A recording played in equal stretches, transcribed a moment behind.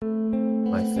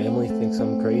My Family Thinks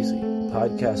I'm Crazy, a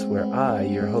podcast where I,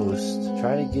 your host,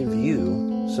 try to give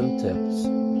you some tips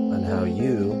on how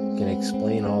you can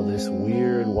explain all this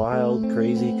weird, wild,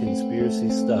 crazy conspiracy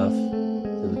stuff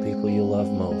to the people you love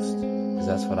most. Because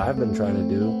that's what I've been trying to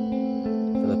do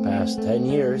for the past 10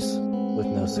 years with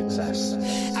no success.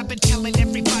 I've been telling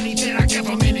everybody that our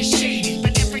government is shady,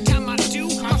 but every time I do,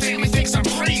 my family thinks I'm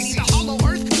crazy. The hollow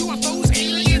earth, UFOs,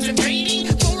 aliens invading,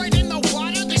 fluoride in the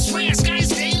water, they swear skies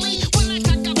daily. When I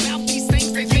talk about these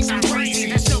things, they think I'm crazy.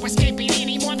 There's no escaping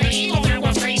anymore the evil that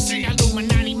we're facing.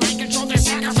 Illuminati mind control, they're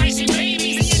sacrificing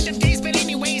babies. The end of days, but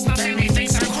anyways, my family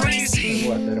thinks I'm crazy.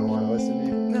 What, they don't want to listen to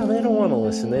you? No, they don't want to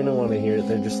listen. They don't want to hear it.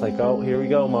 They're just like, oh, here we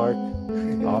go, Mark.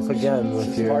 Off again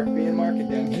with your... Mark being Mark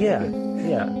again. Yeah.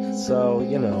 So,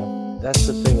 that's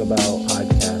the thing about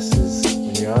podcasts is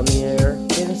when you're on the air,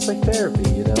 and it's like therapy,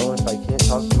 If I can't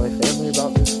talk to my family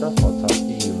about this stuff, I'll talk to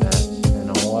you, Matt,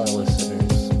 and all our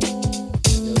listeners.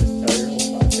 You'll just tell your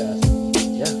whole podcast.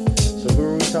 Yeah. So who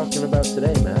are we talking about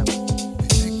today, Matt? They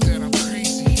think that I'm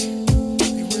crazy.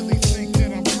 They really think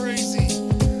that I'm crazy.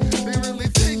 They really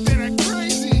think that I'm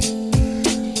crazy.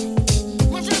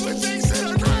 My family thinks that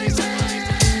I'm crazy.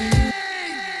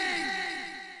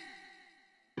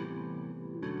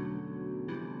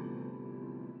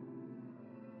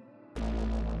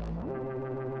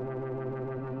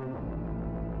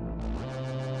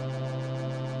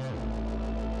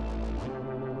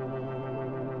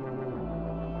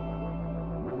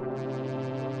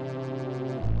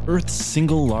 Earth's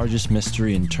single largest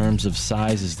mystery in terms of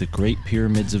size is the Great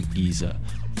Pyramids of Giza.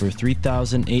 For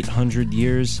 3,800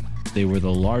 years, they were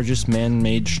the largest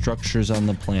man-made structures on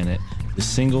the planet, the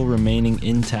single remaining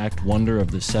intact wonder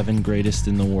of the 7 greatest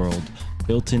in the world,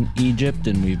 built in Egypt,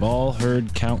 and we've all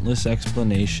heard countless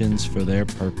explanations for their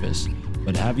purpose.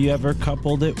 But have you ever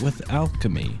coupled it with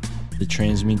alchemy, the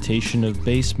transmutation of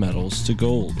base metals to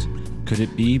gold? Could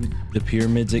it be the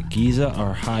pyramids at Giza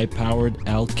are high-powered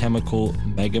alchemical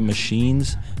mega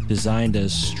machines designed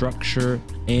as structure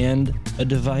and a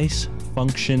device,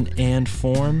 function and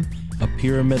form, a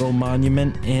pyramidal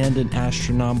monument and an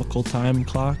astronomical time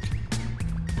clock?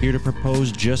 Here to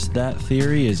propose just that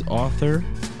theory is author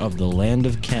of The Land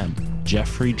of Chem,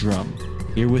 Jeffrey Drum,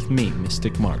 here with me,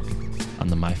 Mystic Mark, on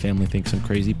the My Family Thinks I'm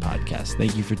Crazy podcast.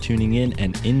 Thank you for tuning in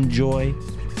and enjoy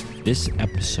this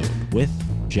episode with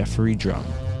Jeffrey Drum.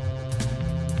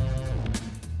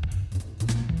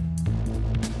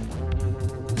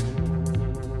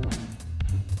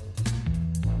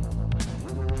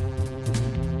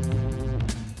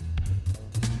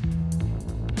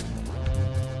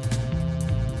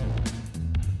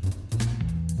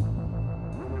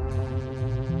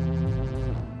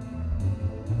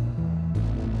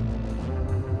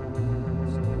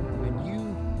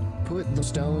 Put the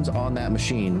stones on that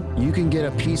machine, you can get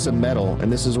a piece of metal, and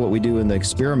this is what we do in the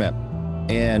experiment,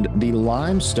 and the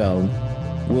limestone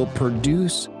will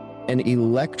produce an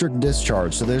electric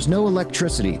discharge. So there's no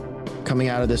electricity coming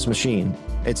out of this machine.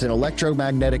 It's an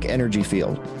electromagnetic energy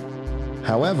field.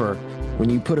 However, when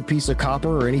you put a piece of copper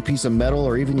or any piece of metal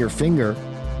or even your finger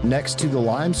next to the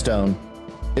limestone,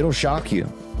 it'll shock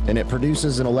you, and it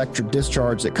produces an electric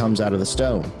discharge that comes out of the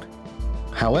stone.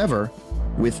 However,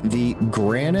 with the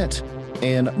granite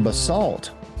and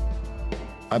basalt,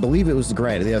 I believe it was the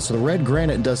granite. Yeah, so the red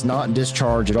granite does not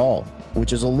discharge at all,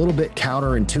 which is a little bit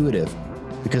counterintuitive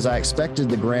because I expected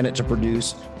the granite to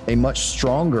produce a much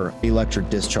stronger electric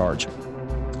discharge.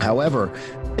 However,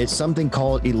 it's something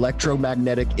called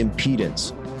electromagnetic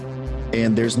impedance,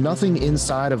 and there's nothing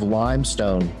inside of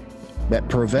limestone that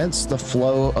prevents the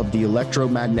flow of the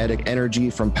electromagnetic energy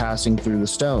from passing through the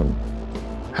stone.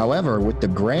 However, with the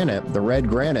granite, the red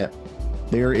granite,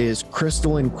 there is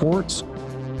crystalline quartz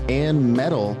and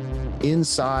metal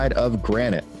inside of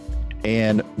granite.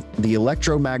 And the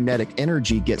electromagnetic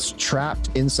energy gets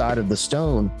trapped inside of the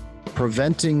stone,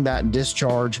 preventing that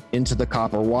discharge into the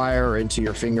copper wire, or into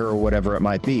your finger, or whatever it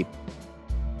might be.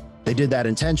 They did that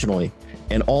intentionally.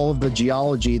 And all of the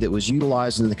geology that was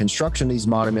utilized in the construction of these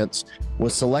monuments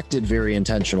was selected very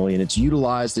intentionally, and it's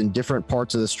utilized in different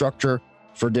parts of the structure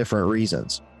for different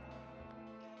reasons.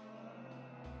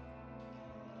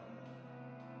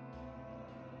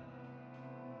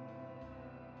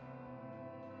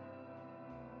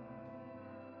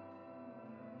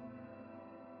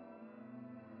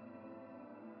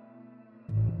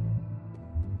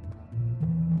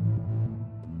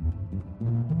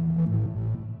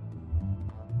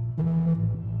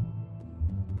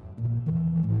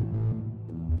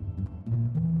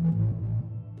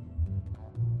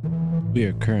 We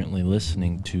are currently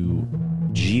listening to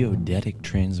Geodetic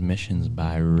Transmissions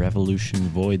by Revolution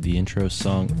Void. The intro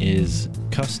song is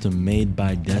custom made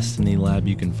by Destiny Lab.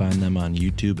 You can find them on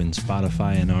YouTube and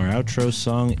Spotify. And our outro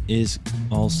song is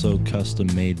also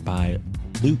custom made by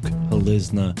Luke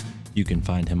Halizna. You can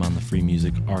find him on the Free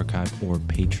Music Archive or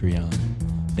Patreon.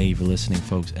 Thank you for listening,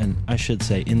 folks. And I should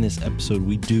say, in this episode,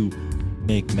 we do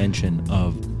make mention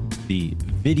of the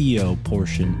video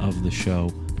portion of the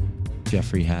show.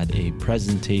 Jeffrey had a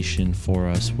presentation for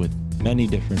us with many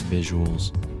different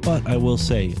visuals, but I will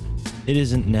say it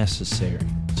isn't necessary.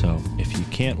 So if you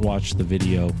can't watch the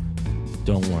video,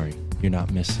 don't worry, you're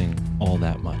not missing all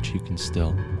that much. You can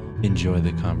still enjoy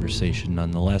the conversation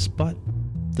nonetheless, but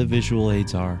the visual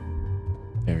aids are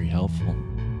very helpful.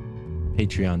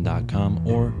 Patreon.com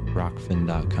or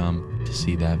rockfin.com to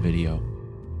see that video.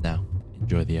 Now,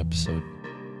 enjoy the episode.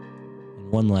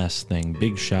 One last thing,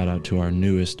 big shout out to our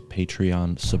newest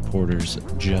Patreon supporters,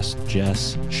 Just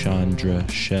Jess, Chandra,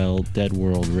 Shell, Dead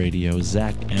World Radio,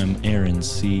 Zach M, Aaron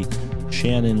C,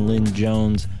 Shannon Lynn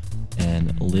Jones,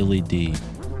 and Lily D.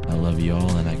 I love you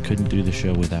all, and I couldn't do the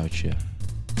show without you.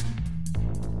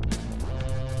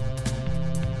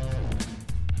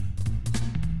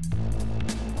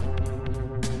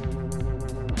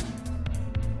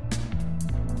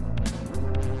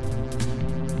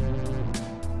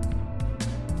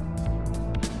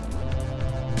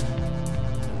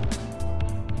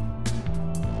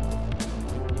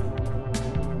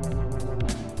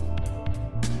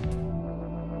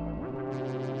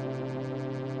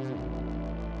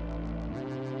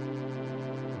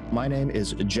 My name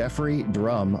is Jeffrey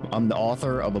Drum. I'm the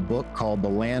author of a book called The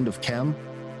Land of Chem,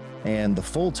 and the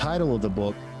full title of the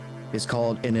book is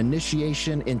called An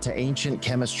Initiation into Ancient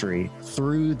Chemistry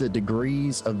Through the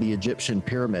Degrees of the Egyptian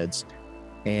Pyramids.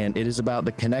 And it is about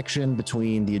the connection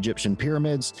between the Egyptian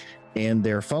pyramids and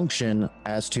their function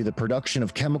as to the production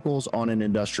of chemicals on an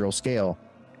industrial scale.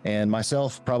 And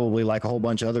myself, probably like a whole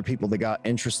bunch of other people that got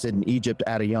interested in Egypt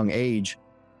at a young age,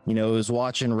 was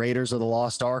watching Raiders of the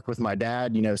Lost Ark with my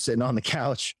dad, sitting on the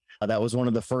couch. That was one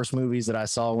of the first movies that I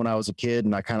saw when I was a kid.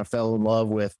 And I kind of fell in love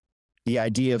with the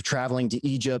idea of traveling to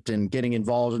Egypt and getting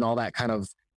involved in all that kind of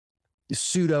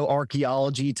pseudo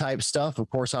archaeology type stuff. Of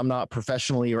course, I'm not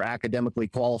professionally or academically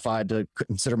qualified to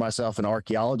consider myself an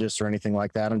archaeologist or anything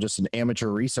like that. I'm just an amateur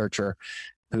researcher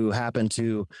who happened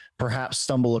to perhaps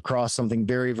stumble across something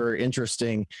very, very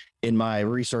interesting in my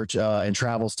research and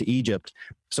travels to Egypt.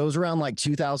 So it was around like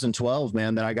 2012,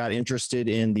 man, that I got interested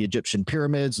in the Egyptian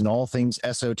pyramids and all things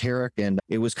esoteric. And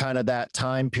it was kind of that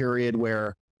time period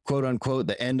where, quote unquote,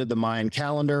 the end of the Mayan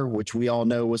calendar, which we all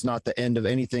know was not the end of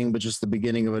anything, but just the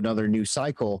beginning of another new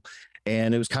cycle.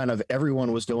 And it was kind of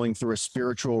everyone was going through a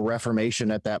spiritual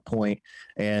reformation at that point,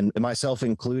 and myself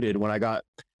included, when I got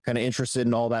kind of interested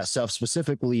in all that stuff,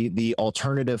 specifically the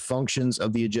alternative functions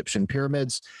of the Egyptian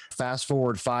pyramids. Fast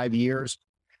forward 5 years,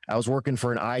 I was working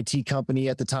for an IT company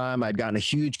at the time. I'd gotten a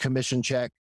huge commission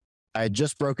check. I had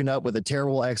just broken up with a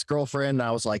terrible ex-girlfriend. And I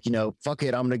was like, fuck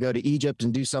it. I'm going to go to Egypt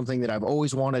and do something that I've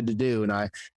always wanted to do. And I,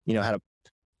 had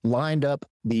lined up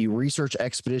the research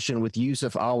expedition with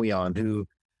Yusuf Awian, who,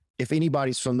 if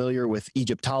anybody's familiar with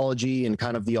Egyptology and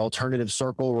kind of the alternative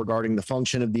circle regarding the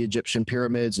function of the Egyptian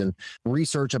pyramids and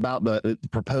research about the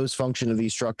proposed function of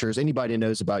these structures, anybody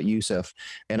knows about Yusuf.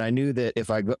 And I knew that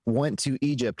if I went to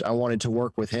Egypt, I wanted to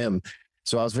work with him.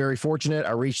 So I was very fortunate.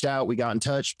 I reached out, we got in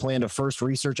touch, planned a first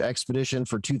research expedition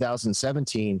for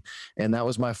 2017. And that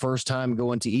was my first time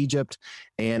going to Egypt.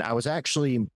 And I was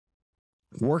actually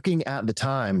working at the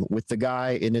time with the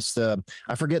guy, and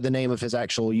I forget the name of his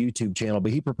actual YouTube channel,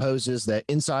 but he proposes that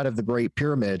inside of the Great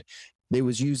Pyramid, they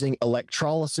was using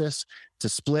electrolysis to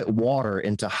split water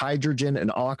into hydrogen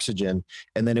and oxygen.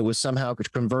 And then it was somehow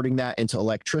converting that into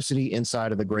electricity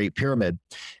inside of the Great Pyramid.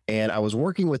 And I was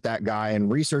working with that guy and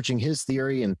researching his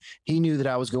theory. And he knew that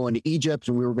I was going to Egypt,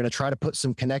 and we were going to try to put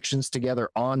some connections together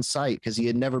on site because he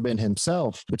had never been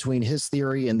himself between his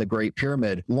theory and the Great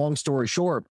Pyramid. Long story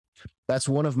short, that's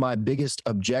one of my biggest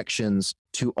objections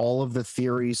to all of the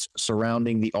theories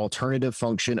surrounding the alternative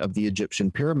function of the Egyptian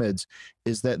pyramids,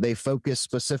 is that they focus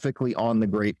specifically on the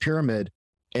Great Pyramid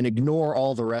and ignore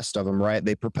all the rest of them, right?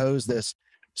 They propose this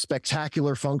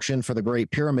spectacular function for the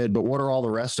Great Pyramid, but what are all the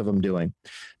rest of them doing?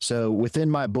 So within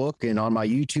my book and on my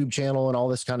YouTube channel and all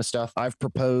this kind of stuff, I've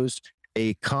proposed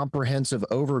a comprehensive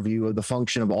overview of the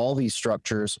function of all these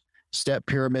structures: Step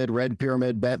Pyramid, Red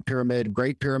Pyramid, Bent Pyramid,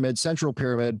 Great Pyramid, Central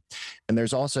Pyramid. And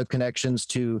there's also connections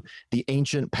to the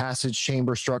ancient passage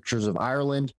chamber structures of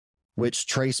Ireland, which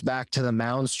trace back to the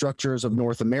mound structures of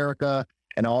North America,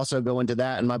 And I also go into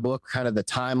that in my book, kind of the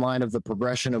timeline of the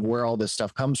progression of where all this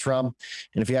stuff comes from.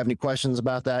 And if you have any questions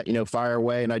about that, fire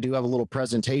away. And I do have a little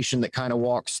presentation that kind of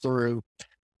walks through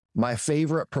my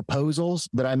favorite proposals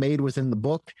that I made within the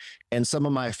book and some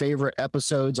of my favorite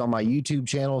episodes on my YouTube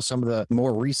channel, some of the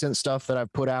more recent stuff that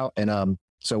I've put out. And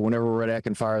so whenever we're ready, I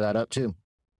can fire that up too.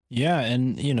 Yeah.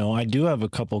 And, I do have a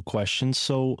couple questions.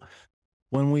 So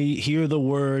when we hear the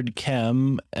word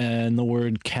chem and the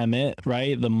word chemet,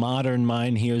 right? The modern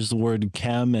mind hears the word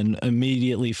chem and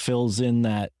immediately fills in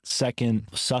that second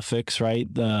suffix, right?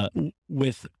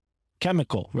 With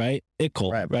chemical, right?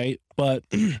 Ical, right? But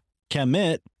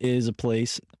Kemet is a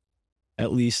place,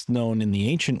 at least known in the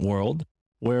ancient world,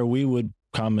 where we would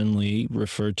commonly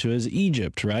refer to as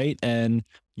Egypt, right? And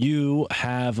you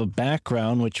have a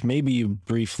background, which maybe you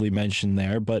briefly mentioned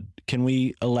there, but can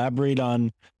we elaborate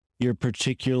on your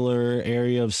particular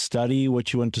area of study,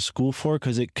 what you went to school for?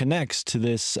 Because it connects to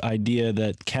this idea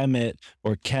that chemet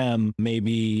or chem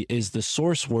maybe is the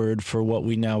source word for what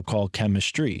we now call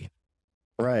chemistry.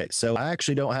 Right. So I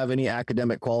actually don't have any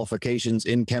academic qualifications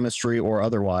in chemistry or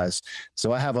otherwise.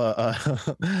 So I have a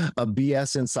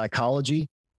BS in psychology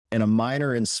and a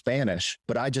minor in Spanish,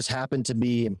 but I just happen to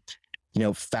be,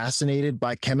 fascinated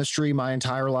by chemistry my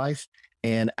entire life.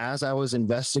 And as I was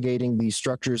investigating these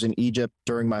structures in Egypt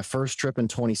during my first trip in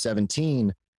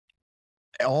 2017,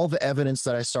 all the evidence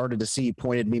that I started to see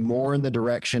pointed me more in the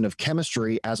direction of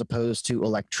chemistry as opposed to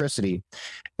electricity.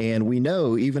 And we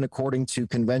know, even according to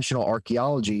conventional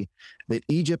archaeology, that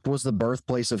Egypt was the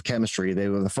birthplace of chemistry. They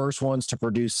were the first ones to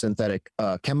produce synthetic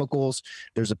chemicals.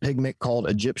 There's a pigment called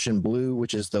Egyptian blue,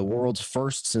 which is the world's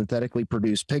first synthetically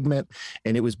produced pigment,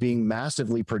 and it was being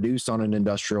massively produced on an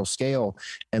industrial scale.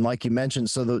 And like you mentioned,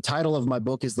 so the title of my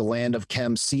book is The Land of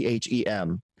Chem,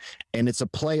 CHEM, and it's a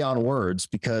play on words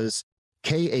because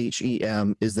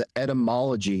KHEM is the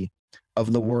etymology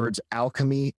of the words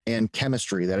alchemy and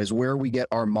chemistry. That is where we get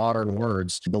our modern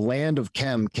words. The land of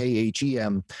Chem,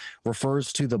 KHEM,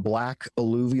 refers to the black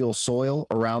alluvial soil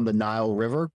around the Nile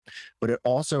River, but it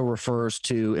also refers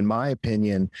to, in my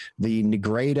opinion, the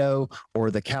nigredo or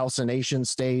the calcination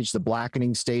stage, the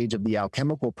blackening stage of the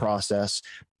alchemical process.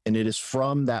 And it is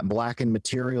from that blackened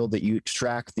material that you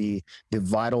extract the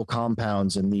vital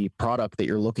compounds and the product that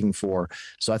you're looking for.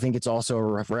 So I think it's also a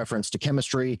reference to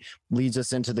chemistry, leads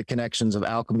us into the connections of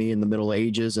alchemy in the Middle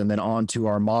Ages, and then on to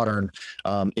our modern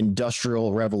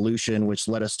industrial revolution, which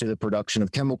led us to the production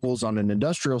of chemicals on an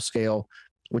industrial scale,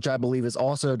 which I believe is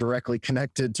also directly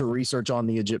connected to research on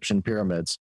the Egyptian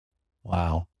pyramids.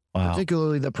 Wow.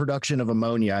 Particularly the production of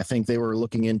ammonia. I think they were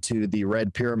looking into the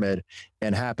Red Pyramid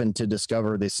and happened to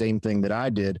discover the same thing that I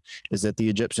did, is that the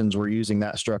Egyptians were using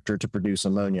that structure to produce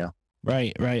ammonia.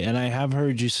 Right. And I have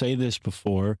heard you say this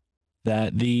before,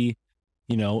 that the,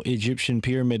 Egyptian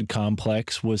pyramid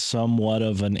complex was somewhat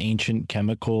of an ancient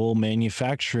chemical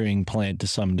manufacturing plant to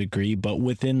some degree, but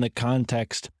within the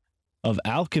context of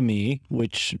alchemy,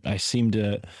 which I seem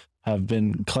to have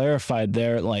been clarified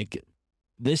there, like,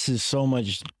 this is so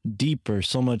much deeper,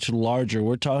 so much larger.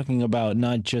 We're talking about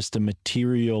not just a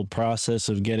material process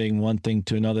of getting one thing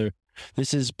to another.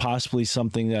 This is possibly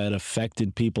something that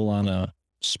affected people on a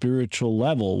spiritual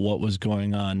level, what was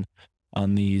going on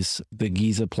the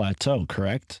Giza Plateau,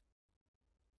 correct?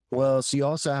 Well, so you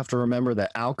also have to remember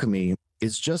that alchemy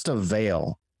is just a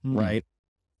veil, right?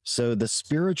 So the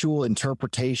spiritual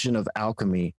interpretation of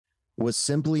alchemy was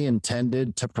simply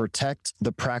intended to protect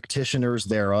the practitioners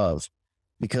thereof.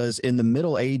 Because in the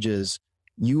Middle Ages,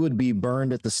 you would be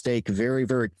burned at the stake very,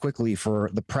 very quickly for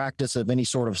the practice of any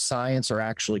sort of science or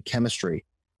actually chemistry.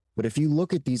 But if you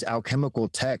look at these alchemical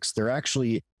texts, they're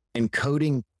actually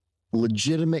encoding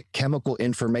legitimate chemical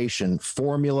information,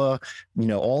 formula,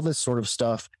 all this sort of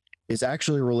stuff is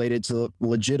actually related to the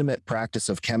legitimate practice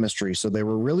of chemistry. So they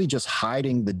were really just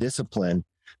hiding the discipline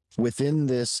within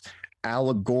this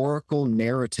allegorical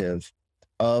narrative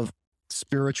of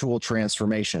spiritual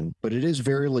transformation, but it is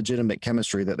very legitimate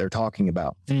chemistry that they're talking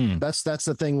about. That's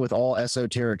the thing with all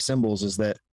esoteric symbols, is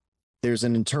that there's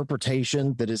an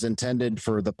interpretation that is intended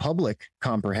for the public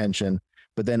comprehension,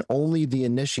 but then only the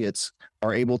initiates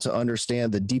are able to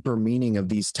understand the deeper meaning of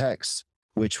these texts,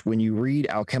 which when you read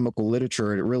alchemical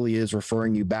literature, it really is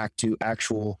referring you back to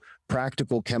actual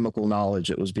practical chemical knowledge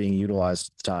that was being utilized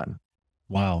at the time.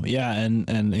 Wow. Yeah.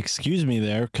 And excuse me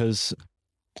there, because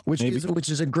which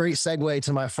is a great segue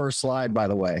to my first slide, by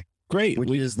the way. Great.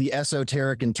 Which is the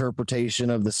esoteric interpretation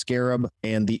of the scarab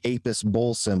and the Apis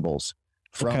bull symbols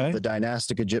from the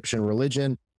dynastic Egyptian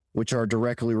religion, which are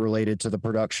directly related to the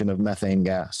production of methane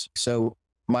gas. So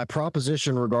my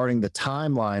proposition regarding the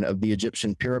timeline of the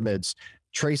Egyptian pyramids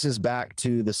traces back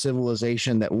to the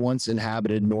civilization that once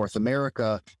inhabited North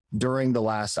America during the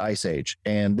last ice age.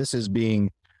 And this is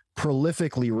being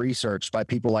prolifically researched by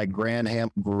people like Graham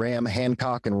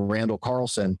Hancock and Randall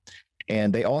Carlson.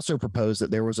 And they also propose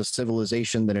that there was a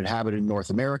civilization that inhabited North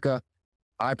America.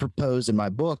 I propose in my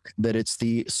book that it's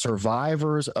the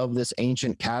survivors of this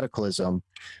ancient cataclysm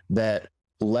that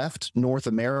left North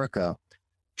America,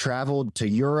 traveled to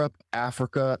Europe,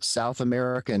 Africa, South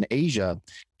America, and Asia.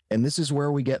 And this is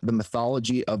where we get the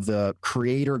mythology of the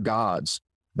creator gods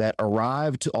that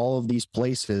arrived to all of these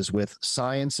places with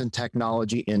science and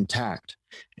technology intact.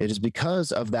 It is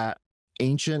because of that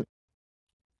ancient,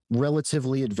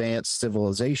 relatively advanced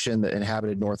civilization that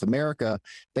inhabited North America.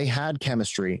 They had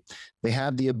chemistry. They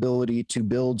had the ability to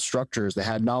build structures. They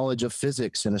had knowledge of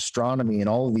physics and astronomy and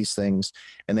all of these things.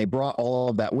 And they brought all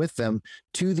of that with them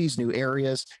to these new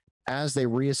areas. As they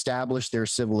reestablished their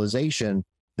civilization,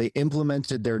 they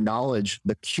implemented their knowledge,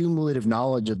 the cumulative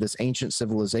knowledge of this ancient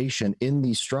civilization in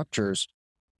these structures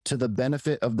to the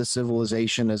benefit of the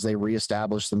civilization as they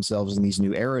reestablished themselves in these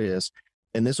new areas.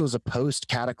 And this was a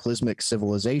post-cataclysmic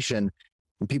civilization.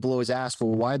 And people always ask,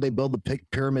 well, why did they build the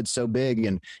pyramids so big?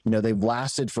 And, they've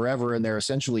lasted forever and they're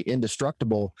essentially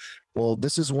indestructible. Well,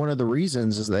 this is one of the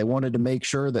reasons, is they wanted to make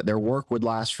sure that their work would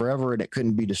last forever and it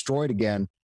couldn't be destroyed again,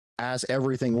 as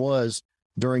everything was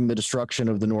during the destruction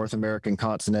of the North American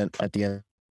continent at the end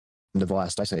of the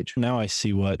last ice age. Now I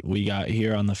see what we got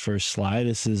here on the first slide.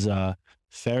 This is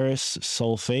ferrous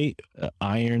sulfate,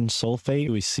 iron sulfate.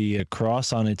 We see a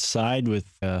cross on its side with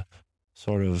a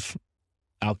sort of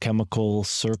alchemical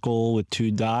circle with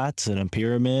two dots and a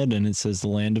pyramid, and it says the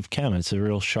Land of Chem. It's a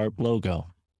real sharp logo.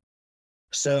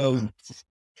 So,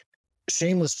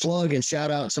 shameless plug and shout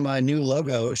out to my new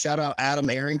logo. Shout out Adam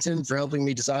Arrington for helping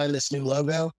me design this new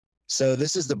logo. So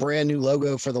this is the brand new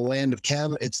logo for the Land of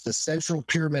Chem. It's the Central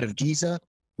Pyramid of Giza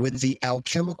with the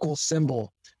alchemical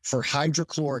symbol for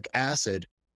hydrochloric acid,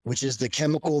 which is the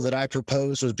chemical that I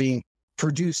proposed was being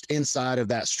produced inside of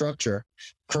that structure.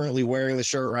 Currently wearing the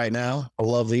shirt right now. I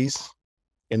love these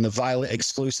in the violet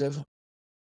exclusive.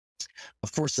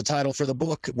 Of course, the title for the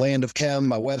book, Land of Chem.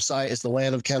 My website is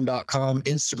thelandofchem.com,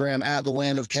 Instagram at the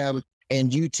Land of Chem, and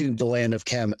YouTube, the Land of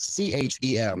Chem,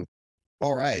 CHEM.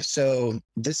 All right, so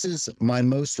this is my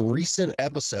most recent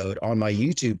episode on my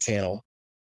YouTube channel,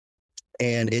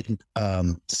 and it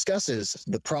discusses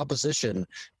the proposition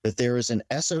that there is an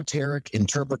esoteric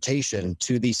interpretation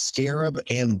to the scarab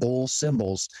and bull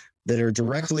symbols that are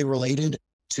directly related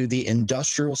to the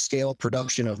industrial scale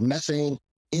production of methane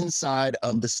inside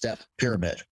of the step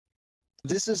pyramid.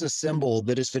 This is a symbol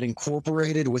that has been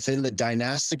incorporated within the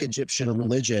dynastic Egyptian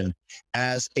religion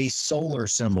as a solar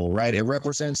symbol, right? It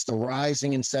represents the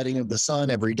rising and setting of the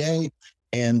sun every day,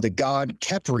 and the god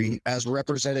Khepri, as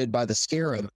represented by the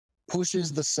scarab,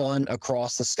 pushes the sun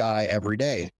across the sky every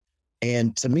day.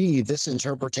 And to me, this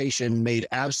interpretation made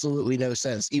absolutely no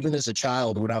sense. Even as a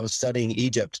child, when I was studying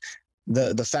Egypt,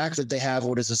 the fact that they have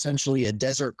what is essentially a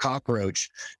desert cockroach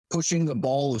pushing the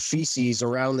ball of feces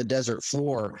around the desert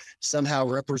floor, somehow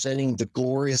representing the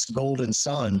glorious golden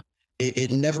sun,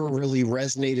 it never really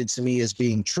resonated to me as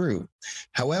being true.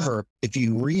 However, if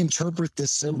you reinterpret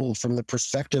this symbol from the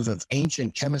perspective of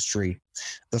ancient chemistry,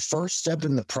 the first step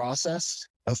in the process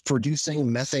of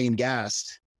producing methane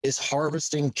gas is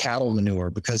harvesting cattle manure,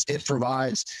 because it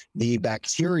provides the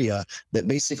bacteria that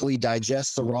basically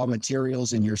digest the raw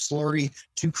materials in your slurry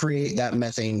to create that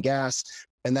methane gas.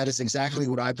 And that is exactly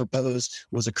what I proposed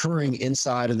was occurring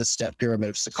inside of the step pyramid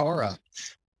of Saqqara.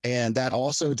 And that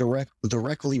also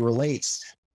directly relates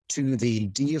to the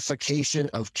deification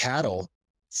of cattle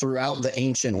throughout the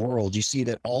ancient world. You see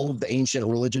that all of the ancient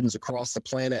religions across the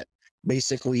planet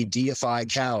basically deify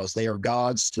cows. They are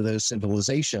gods to those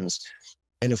civilizations.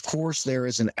 And of course, there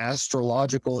is an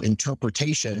astrological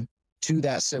interpretation to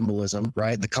that symbolism,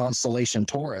 right? The constellation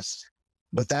Taurus.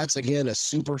 But that's, again, a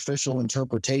superficial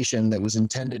interpretation that was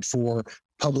intended for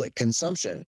public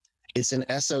consumption. It's an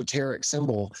esoteric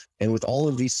symbol. And with all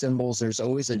of these symbols, there's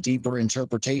always a deeper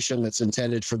interpretation that's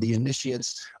intended for the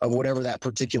initiates of whatever that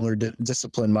particular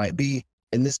discipline might be,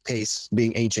 in this case,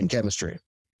 being ancient chemistry.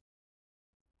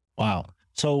 Wow.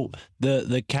 So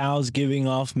the cows giving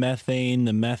off methane,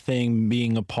 the methane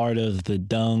being a part of the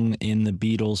dung in the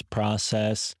beetle's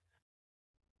process.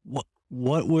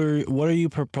 What are you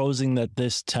proposing that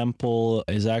this temple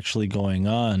is actually going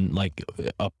on? Like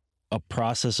a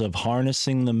process of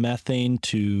harnessing the methane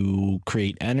to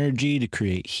create energy, to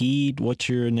create heat? What's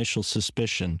your initial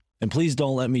suspicion? And please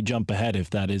don't let me jump ahead if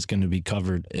that is going to be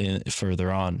covered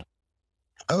further on.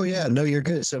 Oh yeah, no, you're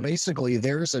good. So basically,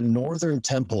 there's a northern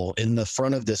temple in the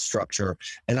front of this structure,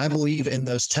 and I believe in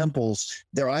those temples,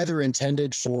 they're either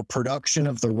intended for production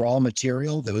of the raw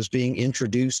material that was being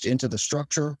introduced into the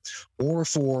structure, or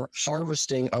for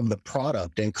harvesting of the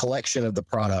product and collection of the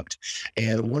product.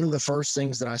 And one of the first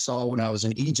things that I saw when I was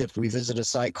in Egypt, we visited a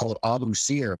site called Abu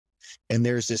Sir, and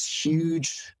there's this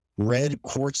huge red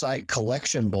quartzite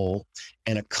collection bowl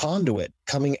and a conduit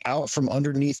coming out from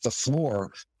underneath the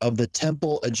floor of the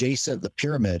temple adjacent the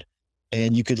pyramid.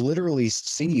 And you could literally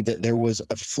see that there was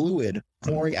a fluid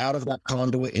pouring out of that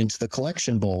conduit into the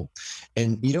collection bowl.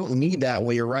 And you don't need that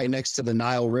when you're right next to the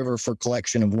Nile River for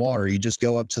collection of water. You just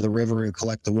go up to the river and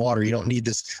collect the water. You don't need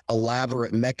this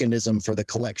elaborate mechanism for the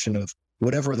collection of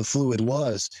whatever the fluid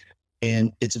was.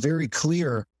 And it's very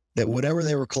clear that whatever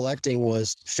they were collecting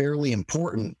was fairly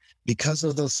important because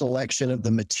of the selection of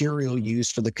the material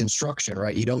used for the construction,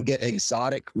 right? You don't get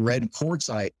exotic red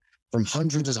quartzite from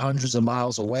hundreds and hundreds of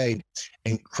miles away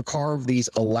and carve these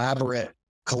elaborate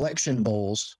collection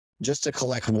bowls just to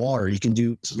collect water. You can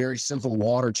do very simple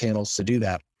water channels to do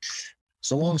that.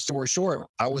 So long story short,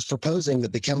 I was proposing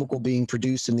that the chemical being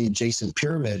produced in the adjacent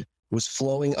pyramid was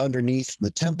flowing underneath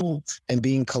the temple and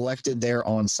being collected there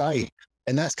on site.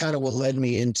 And that's kind of what led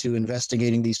me into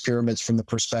investigating these pyramids from the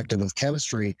perspective of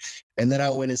chemistry. And then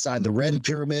I went inside the red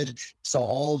pyramid, saw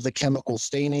all of the chemical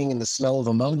staining and the smell of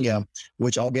ammonia,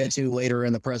 which I'll get to later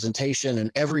in the presentation.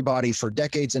 And everybody for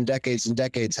decades and decades and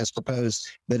decades has proposed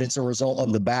that it's a result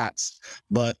of the bats.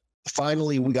 But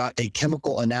finally, we got a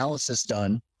chemical analysis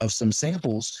done of some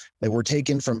samples that were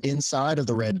taken from inside of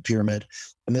the red pyramid.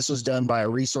 And this was done by a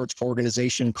research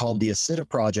organization called the ACITA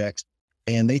Project.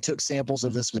 And they took samples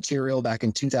of this material back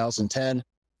in 2010.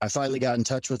 I finally got in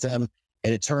touch with them,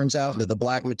 and it turns out that the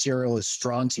black material is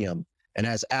strontium and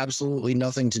has absolutely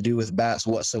nothing to do with bats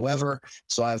whatsoever.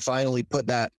 So I finally put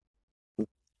that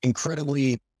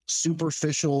incredibly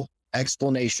superficial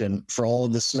explanation for all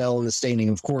of the smell and the staining.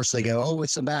 Of course, they go, oh,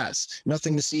 it's the bats.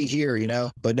 Nothing to see here, you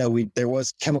know? But no, there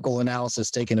was chemical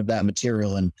analysis taken of that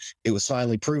material, and it was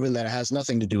finally proven that it has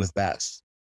nothing to do with bats.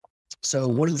 So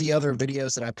one of the other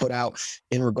videos that I put out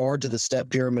in regard to the Step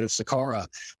Pyramid of Saqqara,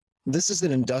 this is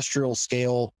an industrial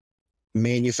scale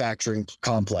manufacturing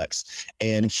complex.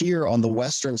 And here on the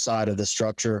western side of the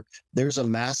structure, there's a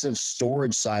massive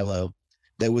storage silo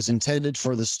that was intended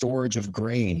for the storage of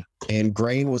grain. And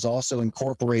grain was also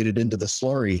incorporated into the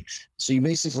slurry. So you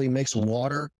basically mix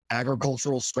water,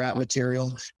 agricultural scrap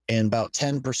material, and about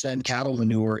 10% cattle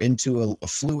manure into a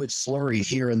fluid slurry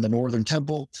here in the Northern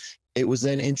Temple. It was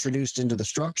then introduced into the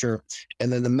structure,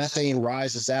 and then the methane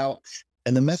rises out.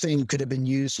 And the methane could have been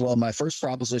used. Well, my first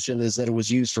proposition is that it was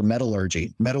used for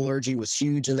metallurgy. Metallurgy was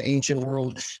huge in the ancient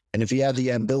world. And if you have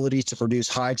the ability to produce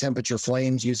high temperature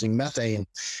flames using methane,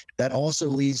 that also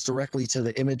leads directly to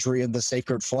the imagery of the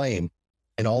sacred flame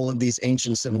in all of these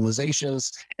ancient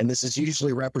civilizations. And this is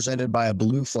usually represented by a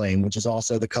blue flame, which is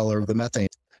also the color of the methane.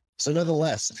 So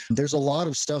nonetheless, there's a lot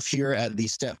of stuff here at the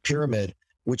Step Pyramid,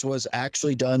 which was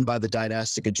actually done by the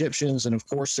dynastic Egyptians. And of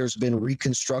course, there's been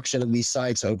reconstruction of these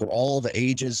sites over all the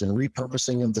ages and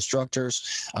repurposing of the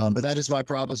structures. But that is my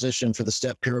proposition for the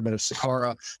Step Pyramid of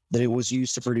Saqqara, that it was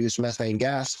used to produce methane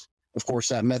gas. Of course,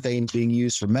 that methane being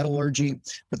used for metallurgy,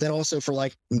 but then also for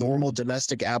like normal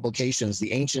domestic applications.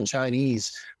 The ancient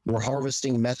Chinese were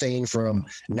harvesting methane from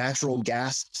natural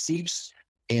gas seeps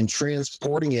and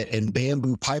transporting it in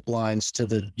bamboo pipelines to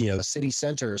the city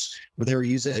centers where they were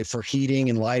using it for heating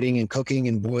and lighting and cooking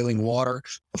and boiling water.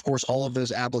 Of course, all of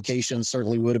those applications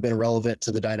certainly would have been relevant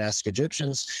to the dynastic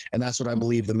Egyptians, and that's what I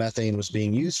believe the methane was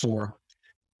being used for.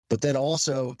 But then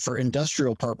also for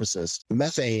industrial purposes,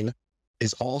 methane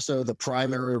is also the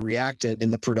primary reactant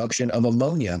in the production of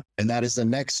ammonia, and that is the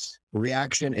next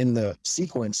reaction in the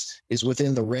sequence is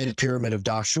within the red pyramid of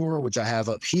Dashur, which I have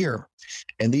up here.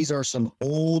 And these are some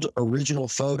old original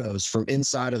photos from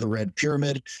inside of the red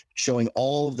pyramid showing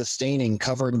all of the staining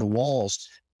covering the walls.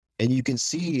 And you can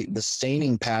see the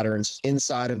staining patterns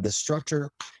inside of the structure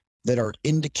that are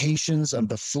indications of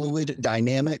the fluid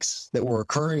dynamics that were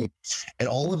occurring. And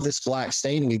all of this black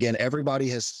staining, again, everybody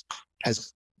has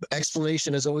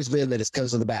explanation has always been that it's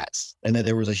because of the bats, and that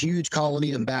there was a huge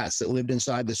colony of bats that lived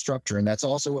inside the structure, and that's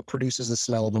also what produces the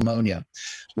smell of ammonia.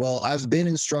 Well, I've been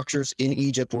in structures in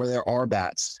Egypt where there are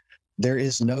bats. There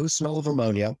is no smell of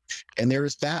ammonia, and there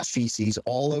is bat feces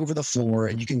all over the floor,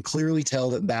 and you can clearly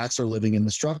tell that bats are living in the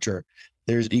structure.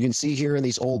 You can see here in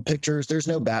these old pictures, there's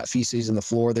no bat feces in the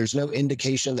floor. There's no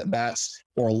indication that bats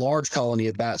or a large colony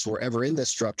of bats were ever in this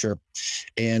structure.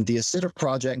 And the ACITA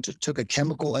Project took a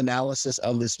chemical analysis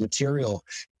of this material,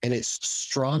 and it's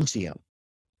strontium.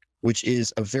 which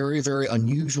is a very, very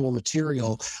unusual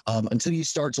material until you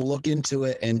start to look into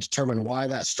it and determine why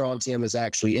that strontium is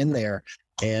actually in there.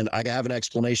 And I have an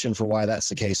explanation for why that's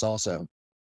the case also.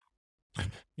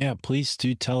 Yeah, please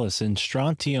do tell us. And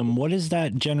strontium, what is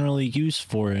that generally used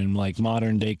for in like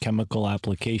modern day chemical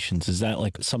applications? Is that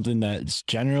like something that's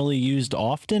generally used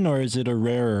often, or is it a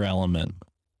rarer element?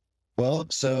 Well,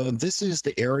 so this is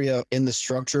the area in the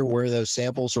structure where those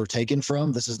samples were taken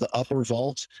from. This is the upper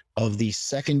vault of the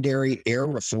secondary air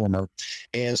reformer.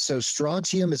 And so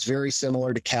strontium is very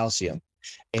similar to calcium,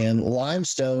 and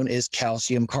limestone is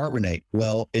calcium carbonate.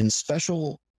 Well, in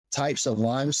special types of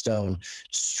limestone,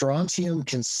 strontium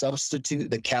can substitute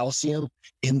the calcium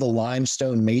in the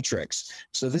limestone matrix.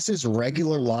 So this is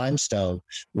regular limestone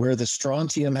where the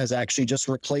strontium has actually just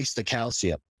replaced the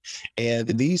calcium. And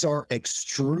these are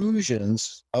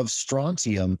extrusions of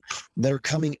strontium that are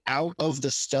coming out of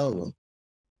the stone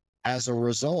as a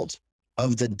result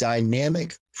of the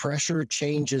dynamic pressure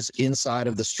changes inside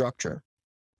of the structure.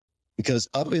 Because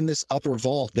up in this upper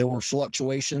vault, there were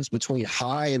fluctuations between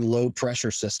high and low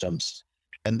pressure systems.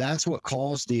 And that's what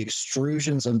caused the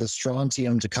extrusions of the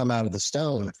strontium to come out of the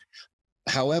stone.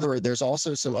 However, there's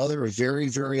also some other very,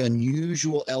 very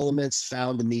unusual elements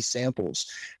found in these samples.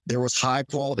 There was high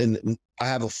quality, and I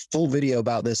have a full video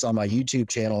about this on my YouTube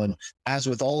channel. And as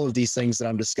with all of these things that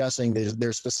I'm discussing,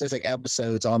 there's specific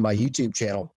episodes on my YouTube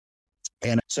channel.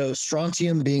 And so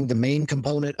strontium being the main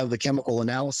component of the chemical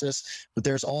analysis, but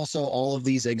there's also all of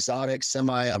these exotic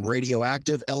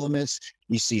semi-radioactive elements.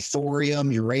 You see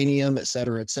thorium, uranium, et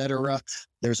cetera, et cetera.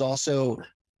 There's also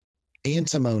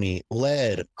antimony,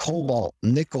 lead, cobalt,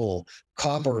 nickel,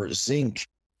 copper, zinc,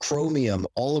 chromium,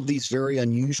 all of these very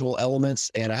unusual elements.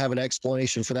 And I have an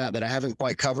explanation for that I haven't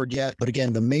quite covered yet. But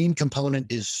again, the main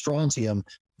component is strontium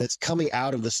that's coming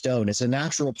out of the stone. It's a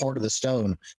natural part of the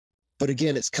stone. But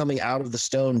again, it's coming out of the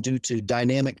stone due to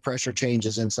dynamic pressure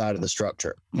changes inside of the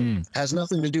structure. Has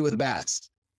nothing to do with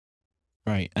bats.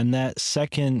 Right. And that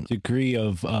second degree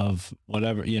of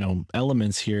whatever,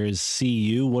 elements here is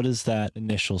Cu. What does that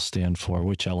initial stand for?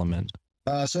 Which element?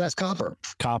 So that's copper.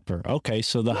 Copper. Okay.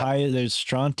 So the higher there's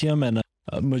strontium and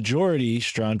a majority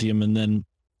strontium, and then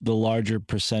the larger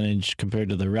percentage compared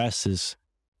to the rest is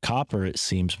copper, it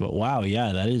seems. But wow,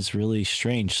 yeah, that is really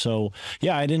strange. So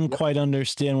yeah, I didn't quite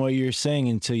understand what you're saying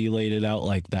until you laid it out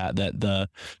like that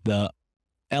the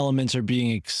elements are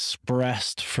being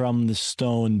expressed from the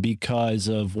stone because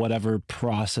of whatever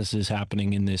process is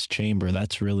happening in this chamber.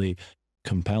 That's really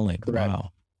compelling. Correct.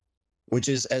 Wow. Which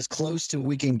is as close to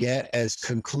we can get as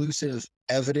conclusive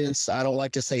evidence. I don't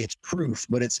like to say it's proof,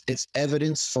 but it's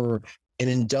evidence for an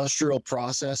industrial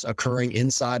process occurring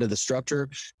inside of the structure.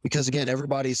 Because again,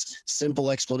 everybody's simple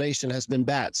explanation has been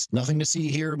bats. Nothing to see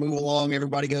here, move along.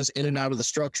 Everybody goes in and out of the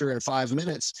structure in 5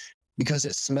 minutes because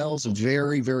it smells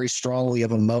very, very strongly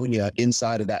of ammonia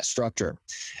inside of that structure.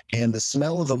 And the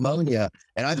smell of ammonia,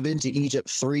 and I've been to Egypt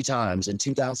 3 times, in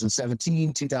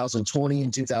 2017, 2020,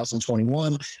 and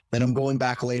 2021, and I'm going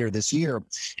back later this year.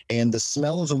 And the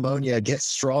smell of ammonia gets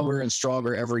stronger and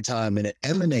stronger every time, and it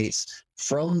emanates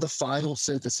from the final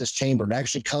synthesis chamber. It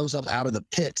actually comes up out of the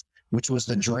pit, which was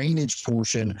the drainage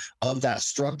portion of that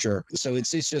structure. So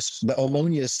it's just the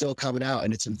ammonia is still coming out,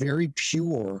 and it's a very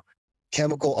pure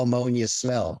chemical ammonia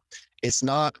smell. It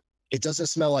doesn't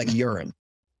smell like urine,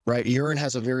 right? Urine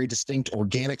has a very distinct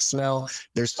organic smell.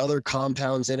 There's other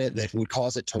compounds in it that would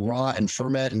cause it to rot and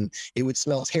ferment, and it would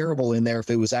smell terrible in there if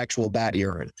it was actual bat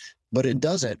urine. But it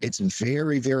doesn't. It's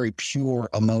very, very pure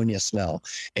ammonia smell.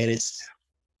 And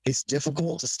it's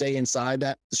difficult to stay inside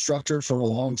that structure for a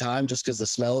long time just because the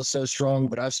smell is so strong.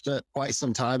 But I've spent quite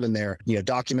some time in there,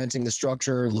 documenting the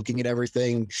structure, looking at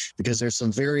everything, because there's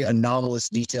some very anomalous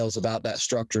details about that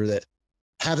structure that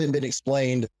haven't been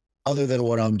explained other than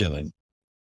what I'm doing.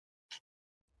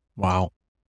 Wow.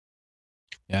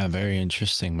 Yeah, very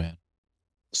interesting, man.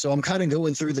 So I'm kind of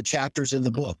going through the chapters in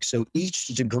the book. So each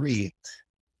degree,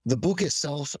 the book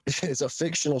itself is a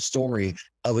fictional story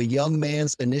of a young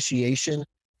man's initiation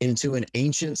into an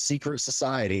ancient secret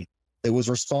society that was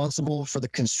responsible for the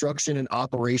construction and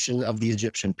operation of the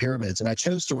Egyptian pyramids. And I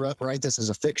chose to write this as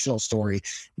a fictional story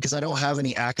because I don't have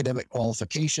any academic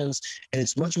qualifications, and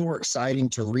it's much more exciting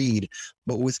to read.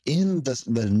 But within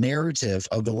the narrative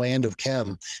of the Land of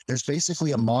Chem, there's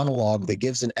basically a monologue that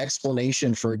gives an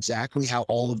explanation for exactly how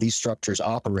all of these structures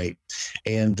operate.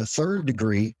 And the third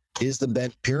degree is the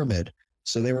bent pyramid.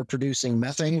 So they were producing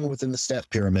methane within the step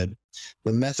pyramid.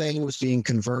 The methane was being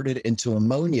converted into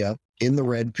ammonia in the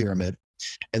red pyramid.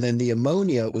 And then the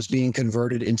ammonia was being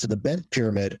converted into the bent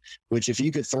pyramid, which if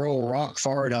you could throw a rock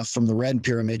far enough from the red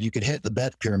pyramid, you could hit the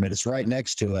bent pyramid. It's right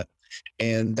next to it.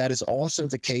 And that is also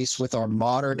the case with our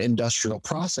modern industrial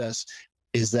process,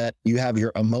 is that you have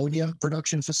your ammonia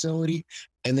production facility,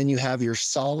 and then you have your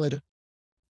solid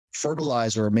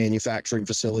fertilizer manufacturing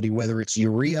facility, whether it's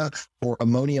urea or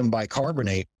ammonium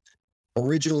bicarbonate.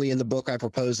 Originally in the book, I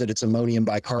proposed that it's ammonium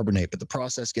bicarbonate, but the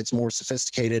process gets more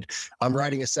sophisticated. I'm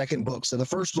writing a second book. So the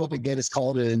first book, again, is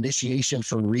called An Initiation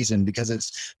for a reason, because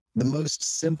it's the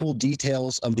most simple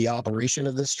details of the operation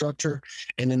of this structure.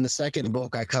 And in the second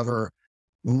book, I cover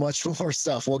much more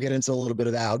stuff. We'll get into a little bit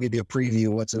of that. I'll give you a preview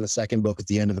of what's in the second book at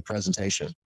the end of the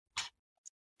presentation.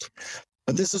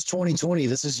 But this is 2020.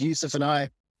 This is Yusuf and I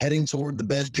heading toward the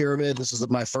bed pyramid. This is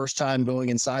my first time going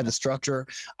inside the structure.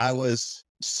 I was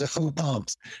so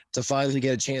pumped to finally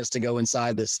get a chance to go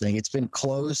inside this thing. It's been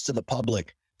closed to the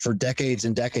public for decades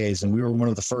and decades, and we were one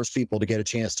of the first people to get a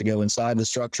chance to go inside the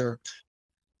structure.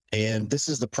 And this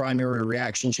is the primary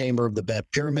reaction chamber of the bed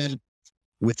pyramid.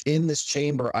 Within this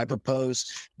chamber, I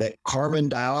propose that carbon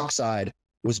dioxide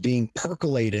was being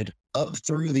percolated up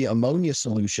through the ammonia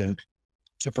solution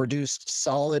to produce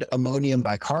solid ammonium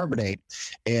bicarbonate.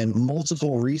 And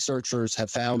multiple researchers have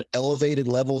found elevated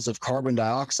levels of carbon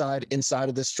dioxide inside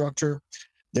of this structure.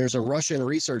 There's a Russian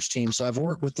research team. So I've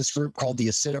worked with this group called the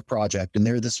ASITA Project, and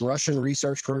they're this Russian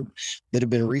research group that have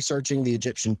been researching the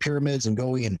Egyptian pyramids and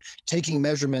going and taking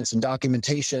measurements and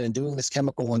documentation and doing this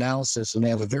chemical analysis. And they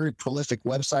have a very prolific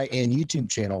website and YouTube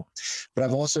channel. But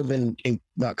I've also been in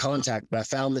contact, but I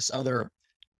found this other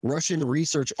Russian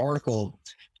research article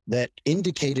that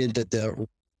indicated that the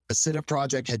ASITA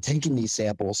Project had taken these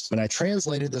samples, and I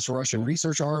translated this Russian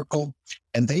research article,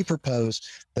 and they proposed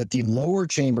that the lower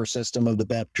chamber system of the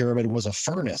Beth Pyramid was a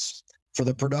furnace for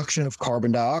the production of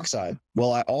carbon dioxide.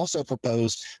 Well, I also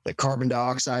proposed that carbon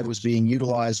dioxide was being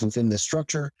utilized within this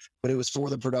structure, but it was for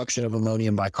the production of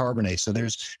ammonium bicarbonate. So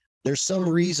there's some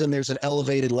reason there's an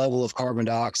elevated level of carbon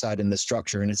dioxide in this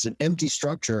structure, and it's an empty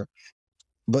structure.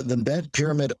 But the bed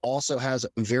pyramid also has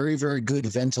very, very good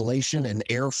ventilation and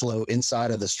airflow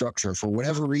inside of the structure. For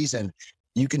whatever reason,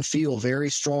 you can feel very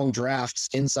strong drafts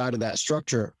inside of that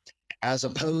structure, as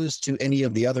opposed to any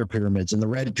of the other pyramids. In the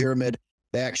red pyramid,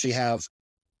 they actually have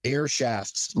air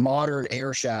shafts, modern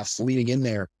air shafts leading in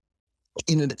there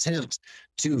in an attempt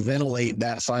to ventilate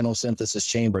that final synthesis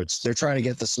chamber. They're trying to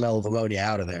get the smell of ammonia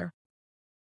out of there.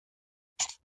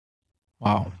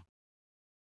 Wow.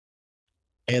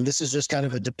 And this is just kind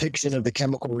of a depiction of the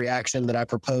chemical reaction that I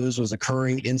proposed was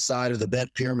occurring inside of the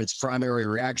Beth Pyramid's primary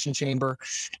reaction chamber.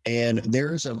 And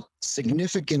there's a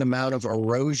significant amount of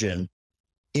erosion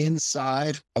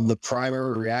inside of the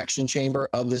primary reaction chamber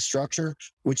of this structure,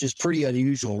 which is pretty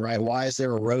unusual, right? Why is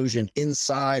there erosion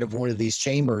inside of one of these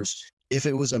chambers if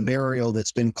it was a burial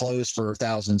that's been closed for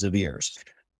thousands of years?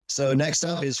 So next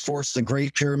up is, of course, the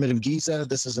Great Pyramid of Giza.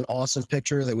 This is an awesome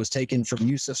picture that was taken from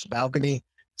Yusuf's balcony.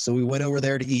 So we went over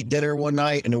there to eat dinner one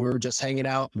night, and we were just hanging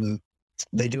out, and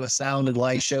they do a sound and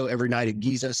light show every night at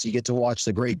Giza. So you get to watch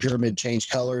the Great Pyramid change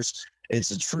colors.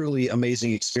 It's a truly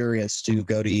amazing experience to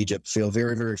go to Egypt. Feel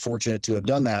very, very fortunate to have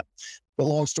done that. But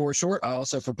long story short, I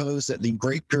also proposed that the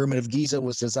Great Pyramid of Giza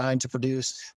was designed to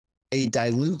produce a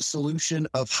dilute solution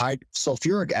of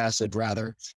sulfuric acid,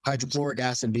 hydrochloric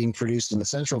acid being produced in the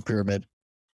central pyramid.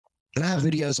 And I have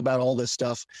videos about all this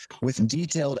stuff with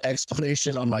detailed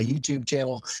explanation on my YouTube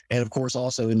channel. And of course,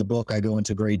 also in the book, I go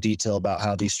into great detail about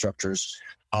how these structures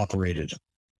operated.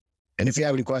 And if you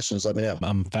have any questions, let me know.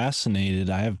 I'm fascinated.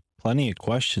 I have plenty of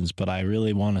questions, but I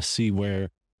really want to see where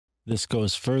this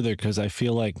goes further, because I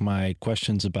feel like my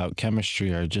questions about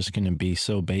chemistry are just going to be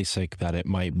so basic that it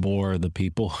might bore the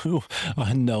people who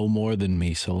know more than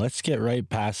me. So let's get right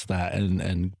past that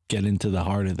and get into the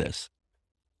heart of this.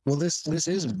 Well, this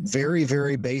is very,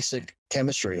 very basic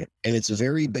chemistry, and it's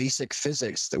very basic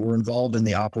physics that were involved in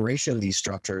the operation of these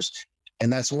structures.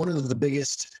 And that's one of the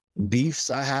biggest beefs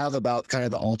I have about kind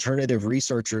of the alternative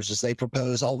researchers, is they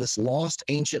propose all this lost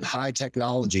ancient high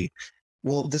technology.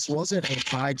 Well, this wasn't a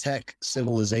high-tech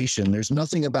civilization. There's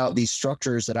nothing about these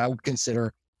structures that I would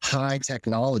consider high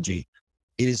technology.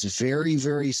 It is very,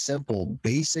 very simple,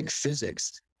 basic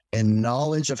physics and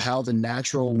knowledge of how the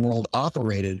natural world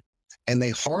operated. And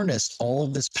they harnessed all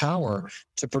of this power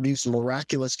to produce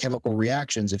miraculous chemical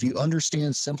reactions. If you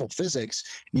understand simple physics,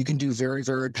 you can do very,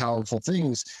 very powerful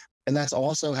things. And that's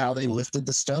also how they lifted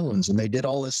the stones, and they did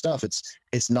all this stuff.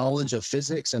 It's knowledge of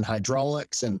physics and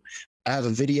hydraulics. And I have a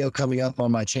video coming up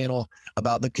on my channel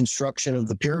about the construction of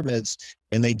the pyramids,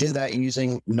 and they did that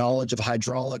using knowledge of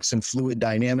hydraulics and fluid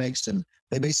dynamics. And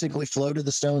they basically floated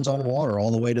the stones on water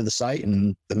all the way to the site,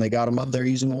 and then they got them up there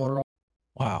using water.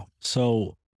 Wow.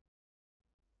 So,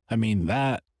 I mean,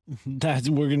 that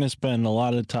we're going to spend a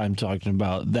lot of time talking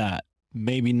about that.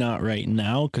 maybe not right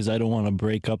now because I don't want to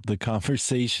break up the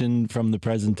conversation from the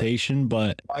presentation,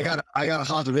 but I got a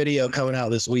hot video coming out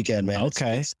this weekend, man.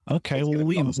 okay. Okay.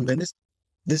 Well,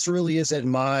 This really isn't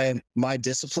my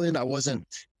discipline.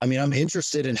 I'm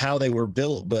interested in how they were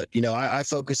built, but I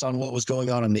focus on what was going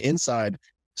on the inside.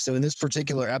 So in this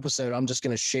particular episode, I'm just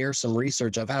going to share some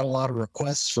research. I've had a lot of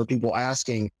requests for people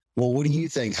asking, well, what do you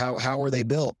think? How are they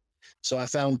built? So I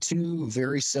found two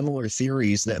very similar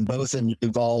theories that both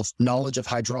involve knowledge of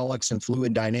hydraulics and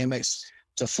fluid dynamics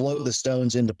to float the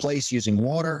stones into place using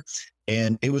water.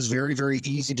 And it was very, very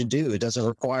easy to do. It doesn't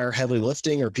require heavy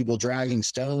lifting or people dragging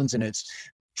stones. And it's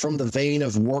from the vein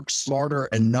of work smarter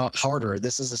and not harder.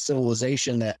 This is a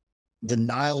civilization that the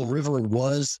Nile River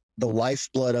was the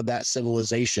lifeblood of that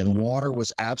civilization. Water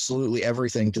was absolutely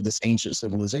everything to this ancient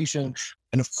civilization.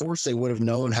 And of course, they would have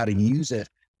known how to use it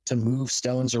to move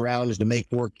stones around and to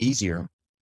make work easier.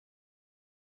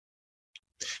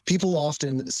 People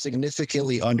often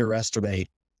significantly underestimate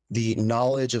the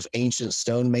knowledge of ancient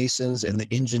stonemasons and the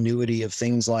ingenuity of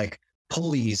things like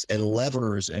pulleys and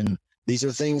levers. And these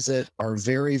are things that are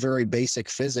very, very basic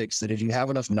physics that if you have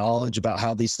enough knowledge about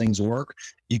how these things work,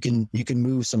 you can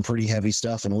move some pretty heavy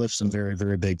stuff and lift some very,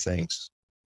 very big things.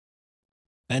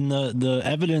 And the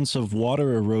evidence of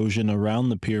water erosion around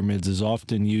the pyramids is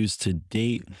often used to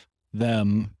date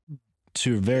them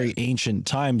to very ancient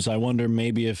times. I wonder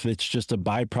maybe if it's just a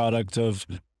byproduct of,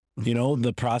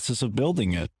 the process of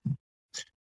building it.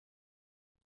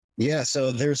 Yeah,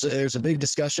 so there's a big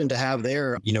discussion to have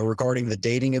there, regarding the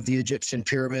dating of the Egyptian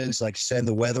pyramids, like you said,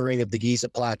 the weathering of the Giza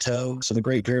Plateau, so the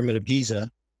Great Pyramid of Giza.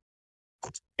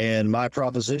 And my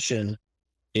proposition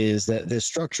is that this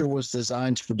structure was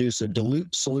designed to produce a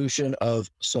dilute solution of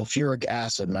sulfuric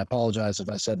acid. And I apologize if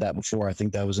I said that before. I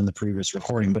think that was in the previous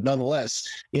recording. But nonetheless,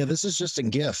 this is just a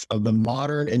gift of the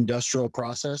modern industrial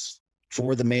process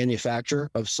for the manufacture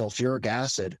of sulfuric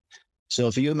acid. So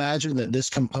if you imagine that this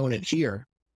component here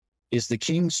is the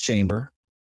king's chamber,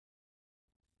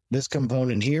 this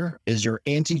component here is your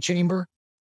antechamber,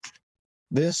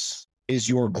 this is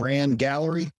your grand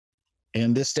gallery,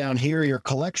 and this down here, your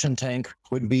collection tank,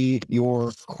 would be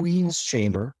your queen's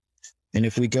chamber. And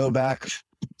if we go back,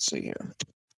 let's see here,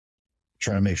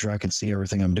 trying to make sure I can see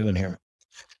everything I'm doing here.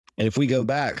 And if we go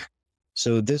back,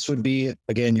 so this would be,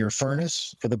 again, your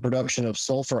furnace for the production of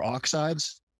sulfur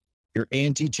oxides, your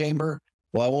antechamber.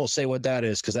 Well, I won't say what that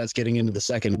is because that's getting into the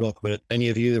second book, but any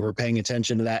of you that were paying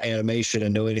attention to that animation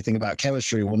and know anything about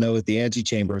chemistry will know what the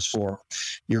antechamber is for.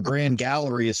 Your grand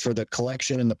gallery is for the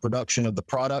collection and the production of the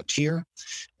product here.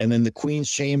 And then the queen's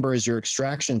chamber is your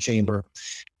extraction chamber.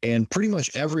 And pretty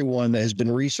much everyone that has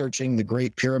been researching the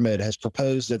Great Pyramid has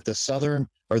proposed that the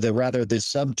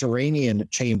subterranean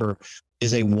chamber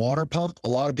is a water pump. A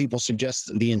lot of people suggest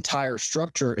that the entire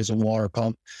structure is a water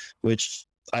pump, which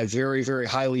I very, very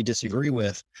highly disagree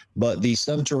with. But the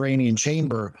subterranean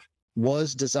chamber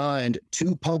was designed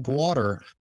to pump water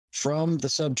from the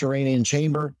subterranean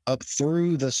chamber up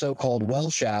through the so-called well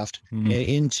shaft and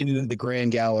into the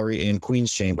grand gallery and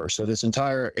queen's chamber. So this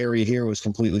entire area here was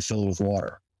completely filled with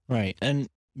water. Right. And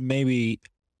maybe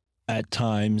at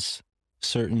times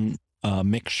certain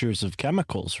mixtures of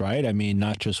chemicals, right? I mean,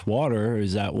 not just water.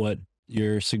 Is that what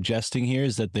you're suggesting here?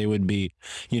 Is that they would be,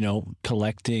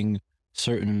 collecting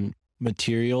certain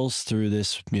materials through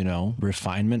this,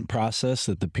 refinement process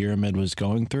that the pyramid was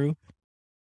going through?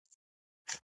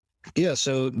 Yeah.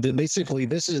 So basically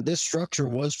this structure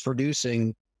was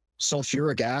producing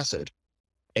sulfuric acid.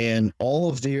 And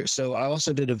so I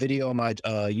also did a video on my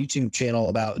YouTube channel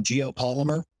about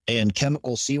geopolymer and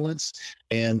chemical sealants.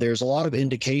 And there's a lot of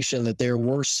indication that there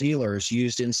were sealers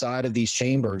used inside of these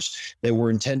chambers that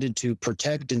were intended to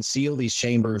protect and seal these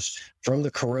chambers from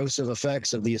the corrosive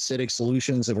effects of the acidic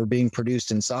solutions that were being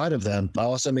produced inside of them. I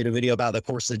also made a video about, of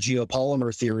course, the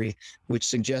geopolymer theory, which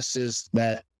suggests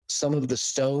that some of the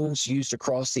stones used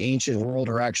across the ancient world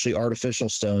are actually artificial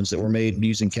stones that were made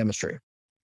using chemistry.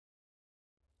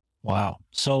 Wow.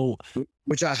 So,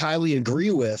 which I highly agree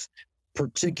with,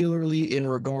 particularly in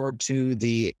regard to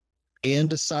the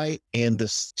andesite and the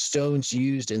stones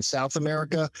used in South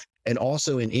America and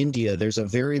also in India. There's a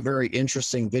very, very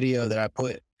interesting video that I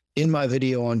put in my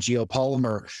video on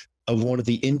geopolymer of one of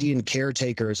the Indian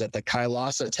caretakers at the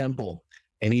Kailasa temple.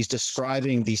 And he's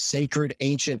describing the sacred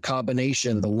ancient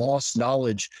combination, the lost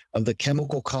knowledge of the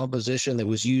chemical composition that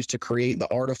was used to create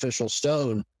the artificial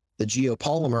stone, the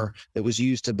geopolymer that was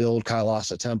used to build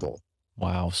Kailasa temple.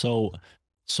 Wow. So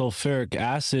sulfuric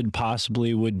acid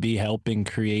possibly would be helping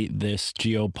create this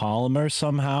geopolymer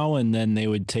somehow, and then they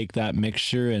would take that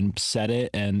mixture and set it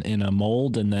and in a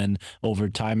mold, and then over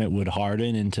time it would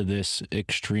harden into this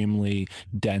extremely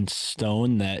dense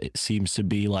stone that it seems to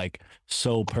be like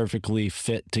so perfectly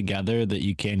fit together that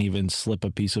you can't even slip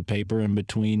a piece of paper in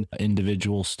between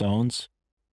individual stones.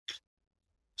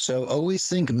 So always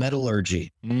think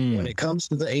metallurgy. When Mm, it comes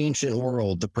to the ancient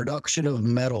world, the production of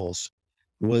metals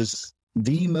was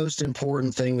the most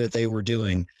important thing that they were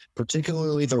doing,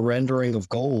 particularly the rendering of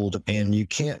gold. And you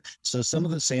can't, so some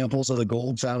of the samples of the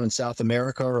gold found in South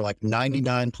America are like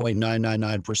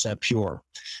 99.999% pure.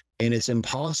 And it's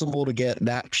impossible to get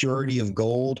that purity of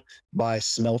gold by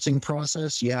smelting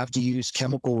process. You have to use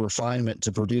chemical refinement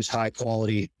to produce high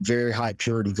quality, very high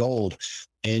purity gold.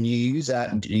 And you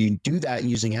do that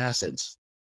using acids.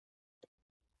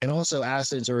 And also,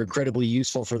 acids are incredibly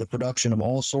useful for the production of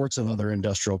all sorts of other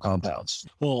industrial compounds.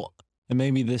 well, and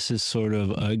maybe this is sort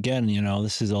of, again,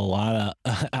 this is a lot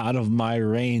of out of my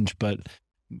range, but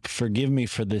forgive me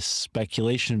for this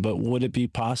speculation, but would it be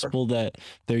possible that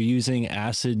they're using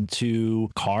acid to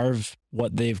carve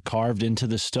what they've carved into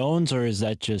the stones, or is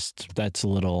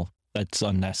that's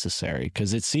unnecessary?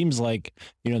 Because it seems like,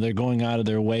 they're going out of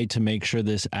their way to make sure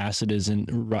this acid isn't,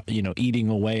 eating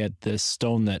away at this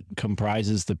stone that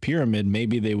comprises the pyramid.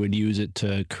 Maybe they would use it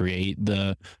to create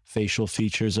the facial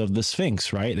features of the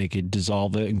Sphinx, right? They could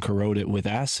dissolve it and corrode it with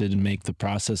acid and make the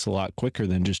process a lot quicker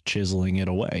than just chiseling it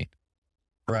away.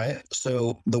 Right.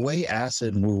 So the way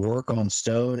acid will work on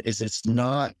stone is it's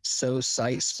not so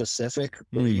site specific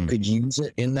where you could use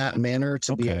it in that manner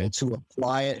to be Okay. able to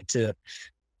apply it to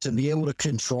be able to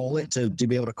control it, to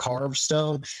be able to carve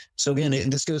stone. So again,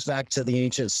 this goes back to the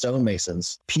ancient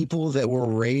stonemasons, people that were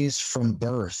raised from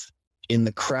birth in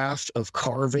the craft of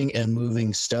carving and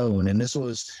moving stone. And this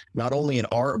was not only an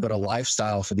art, but a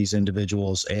lifestyle for these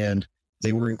individuals. And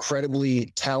they were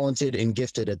incredibly talented and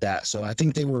gifted at that. So I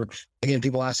think they were, again,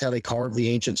 people ask how they carved the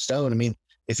ancient stone. I mean,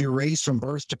 if you're raised from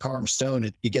birth to carve stone,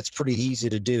 it gets pretty easy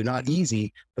to do. Not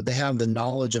easy, but they have the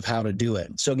knowledge of how to do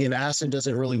it. So again, acid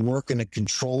doesn't really work in a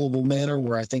controllable manner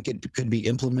where I think it could be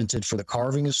implemented for the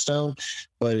carving of stone,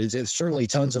 but it's certainly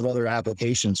tons of other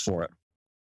applications for it.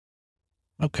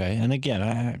 Okay. And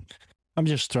again, I'm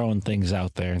just throwing things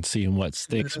out there and seeing what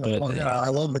sticks, but Well, yeah, I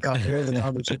love the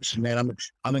conversation, man.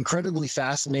 I'm incredibly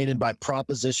fascinated by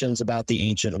propositions about the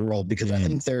ancient world because I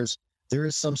think there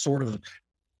is some sort of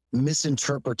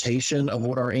misinterpretation of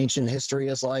what our ancient history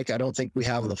is like. I don't think we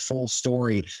have the full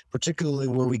story, particularly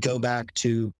where we go back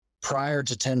to prior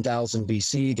to 10,000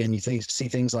 BC. Again, you see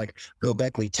things like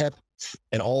Göbekli Tepe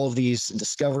and all of these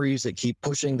discoveries that keep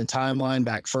pushing the timeline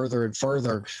back further and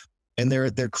further. And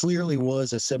there clearly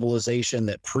was a civilization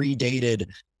that predated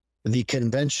the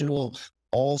conventional.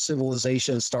 All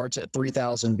civilization starts at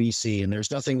 3000 BC, and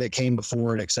there's nothing that came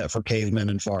before it except for cavemen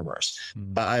and farmers.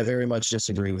 I very much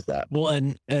disagree with that. well,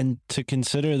 and to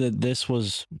consider that this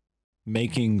was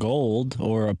making gold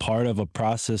or a part of a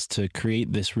process to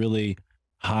create this really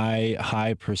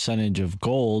high percentage of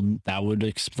gold, that would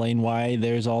explain why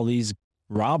there's all these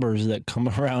robbers that come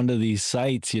around to these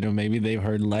sites. Maybe they've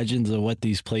heard legends of what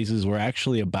these places were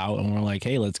actually about, and we're like,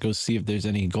 hey, let's go see if there's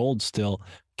any gold still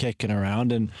kicking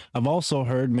around. And I've also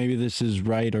heard, maybe this is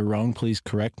right or wrong, please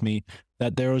correct me,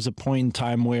 that there was a point in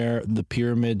time where the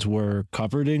pyramids were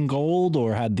covered in gold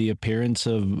or had the appearance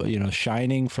of,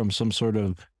 shining from some sort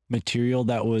of material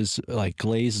that was like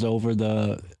glazed over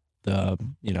the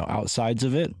outsides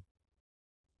of it.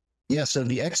 Yeah, so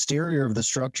the exterior of the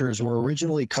structures were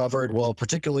originally covered, well,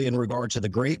 particularly in regard to the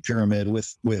Great Pyramid,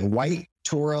 with white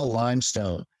Tura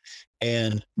limestone.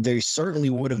 And they certainly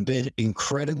would have been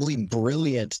incredibly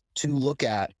brilliant to look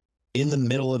at in the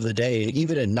middle of the day.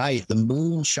 Even at night, the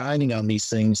moon shining on these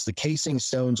things, the casing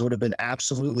stones would have been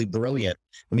absolutely brilliant.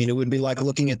 I mean, it would be like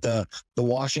looking at the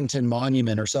Washington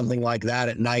Monument or something like that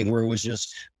at night where it was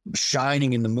just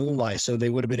shining in the moonlight. So they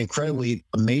would have been incredibly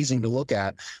amazing to look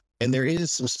at. And there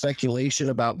is some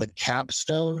speculation about the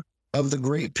capstone of the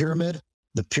Great Pyramid,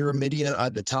 the pyramidion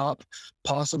at the top,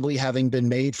 possibly having been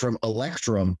made from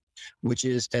electrum, which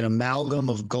is an amalgam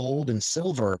of gold and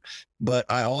silver. But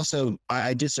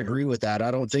I disagree with that. I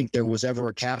don't think there was ever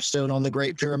a capstone on the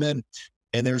Great Pyramid.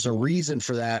 And there's a reason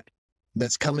for that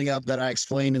that's coming up that I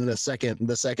explained in the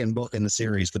second book in the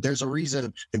series. But there's a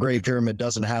reason the Great Pyramid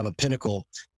doesn't have a pinnacle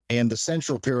and the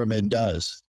Central Pyramid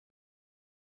does.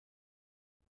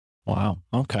 Wow.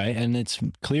 Okay. And it's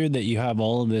clear that you have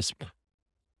all of this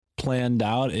planned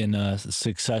out in a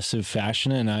successive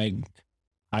fashion. And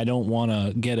I don't want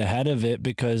to get ahead of it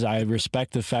because I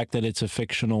respect the fact that it's a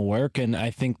fictional work. And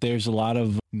I think there's a lot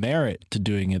of merit to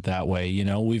doing it that way. You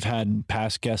know, we've had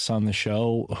past guests on the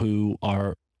show who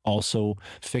are also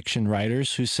fiction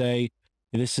writers who say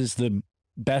this is the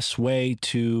best way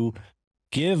to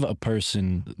give a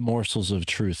person morsels of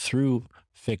truth through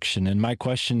fiction. And my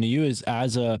question to you is,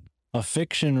 as a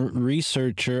fiction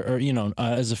researcher, or, you know,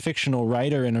 as a fictional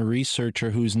writer and a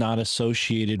researcher who's not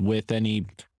associated with any,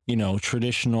 you know,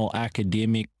 traditional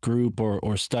academic group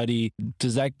or study,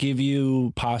 does that give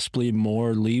you possibly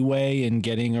more leeway in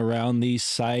getting around these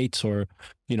sites? Or,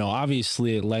 you know,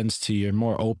 obviously it lends to your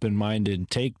more open-minded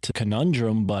take to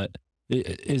conundrum, but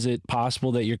is it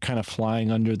possible that you're kind of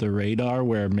flying under the radar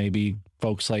where maybe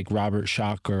folks like Robert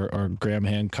Schoch or Graham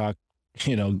Hancock,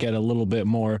 you know, get a little bit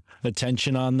more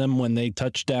attention on them when they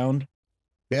touch down?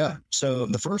 Yeah. So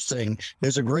the first thing,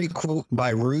 there's a great quote by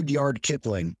Rudyard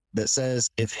Kipling that says,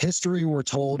 if history were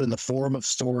told in the form of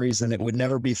stories, then it would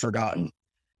never be forgotten.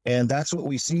 And that's what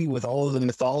we see with all of the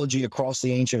mythology across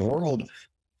the ancient world.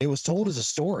 It was told as a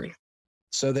story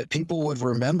so that people would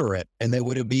remember it and that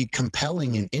would be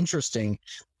compelling and interesting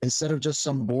instead of just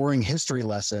some boring history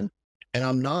lesson. And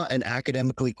I'm not an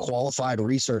academically qualified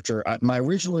researcher. My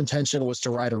original intention was to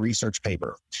write a research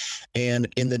paper. And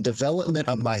in the development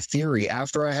of my theory,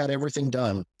 after I had everything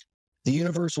done, the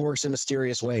universe works in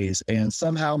mysterious ways. And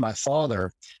somehow my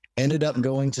father ended up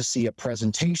going to see a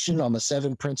presentation on the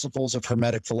 7 principles of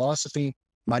Hermetic philosophy.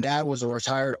 My dad was a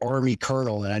retired Army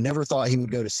colonel, and I never thought he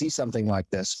would go to see something like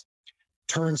this.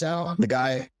 Turns out the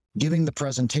guy giving the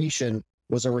presentation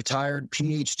was a retired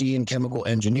PhD in chemical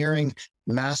engineering,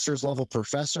 master's level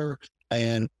professor,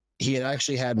 and he had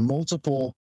actually had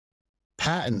multiple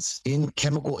patents in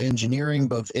chemical engineering,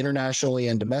 both internationally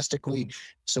and domestically.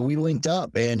 So we linked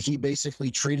up, and he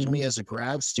basically treated me as a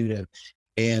grad student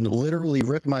and literally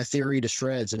ripped my theory to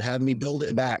shreds and had me build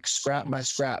it back, scrap by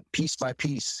scrap, piece by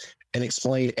piece, and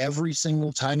explain every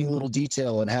single tiny little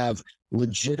detail and have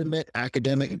legitimate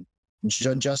academic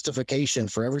justification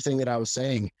for everything that I was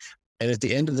saying. And at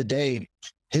the end of the day,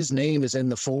 his name is in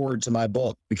the foreword to my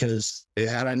book, because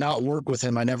had I not worked with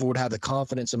him, I never would have the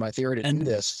confidence in my theory to do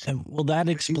this. And well, that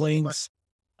explains.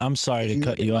 I'm sorry to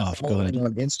cut you off. Go ahead.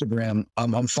 On Instagram,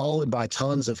 I'm followed by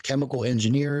tons of chemical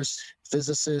engineers,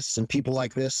 physicists, and people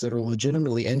like this that are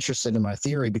legitimately interested in my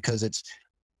theory, because it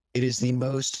is the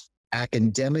most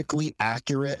academically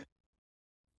accurate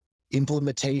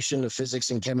implementation of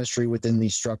physics and chemistry within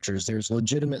these structures. There's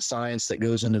legitimate science that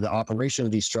goes into the operation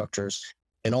of these structures,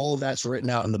 and all of that's written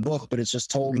out in the book, but it's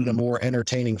just told in a more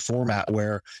entertaining format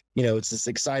where, you know, it's this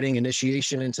exciting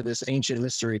initiation into this ancient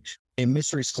mystery in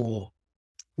mystery school,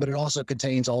 but it also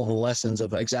contains all the lessons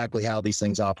of exactly how these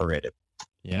things operated.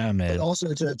 Yeah, man. But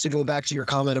also to go back to your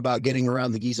comment about getting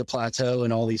around the Giza Plateau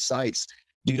and all these sites,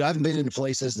 dude, I've been in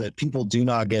places that people do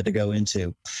not get to go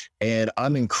into. And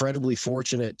I'm incredibly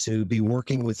fortunate to be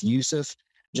working with Yusuf,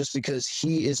 just because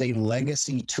he is a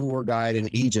legacy tour guide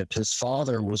in Egypt. His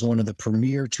father was one of the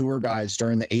premier tour guides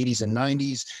during the 80s and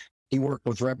 90s. He worked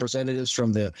with representatives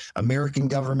from the American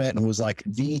government and was like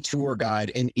the tour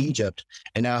guide in Egypt.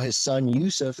 And now his son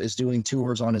Yusuf is doing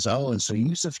tours on his own. So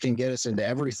Yusuf can get us into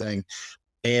everything.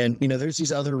 And, you know, there's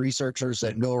these other researchers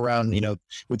that go around, you know,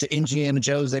 with the Indiana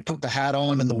Jones, they put the hat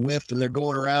on and the whip and they're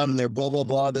going around and they're blah, blah,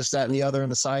 blah, this, that, and the other in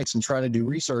the sites and trying to do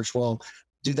research. Well,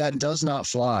 dude, that does not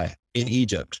fly in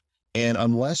Egypt. And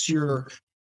unless you're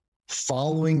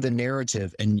following the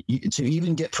narrative, and to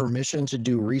even get permission to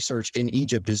do research in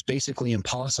Egypt is basically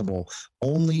impossible.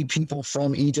 Only people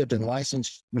from Egypt and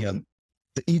licensed, you know,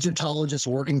 the Egyptologists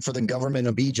working for the government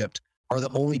of Egypt are the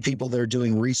only people that are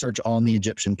doing research on the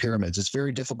Egyptian pyramids. It's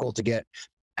very difficult to get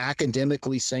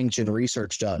academically sanctioned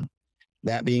research done.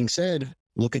 That being said,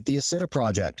 look at the Asita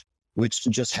Project, which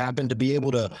just happened to be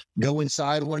able to go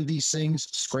inside one of these things,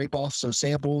 scrape off some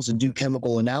samples and do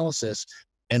chemical analysis.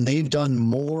 And they've done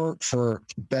more for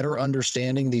better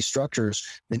understanding these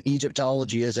structures than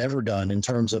Egyptology has ever done in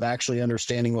terms of actually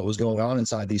understanding what was going on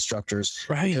inside these structures.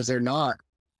 Right. Because they're not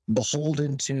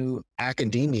beholden to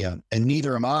academia, and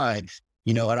neither am I.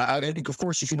 You know, and I think, of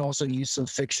course, you can also use some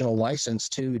fictional license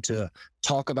too to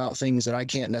talk about things that I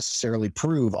can't necessarily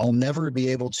prove. I'll never be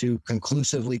able to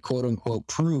conclusively, quote unquote,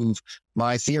 prove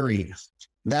my theory.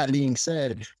 That being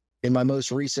said, in my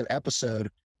most recent episode,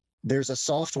 there's a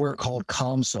software called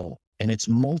COMSOL, and it's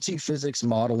multi-physics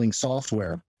modeling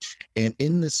software. And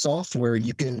in this software,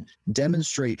 you can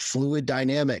demonstrate fluid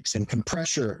dynamics and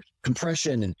compression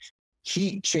and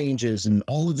heat changes and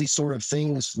all of these sort of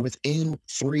things within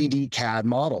 3D CAD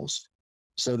models.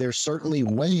 So there's certainly a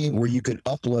way where you could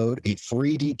upload a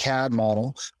 3D CAD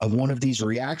model of one of these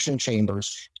reaction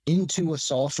chambers into a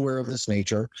software of this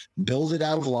nature, build it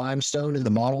out of limestone in the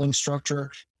modeling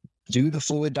structure, do the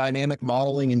fluid dynamic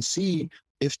modeling, and see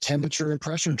if temperature and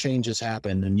pressure changes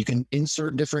happen. And you can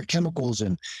insert different chemicals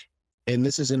in. And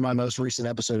this is in my most recent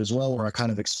episode as well, where I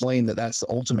kind of explained that that's the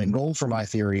ultimate goal for my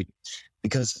theory,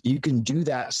 because you can do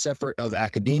that separate of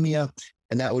academia.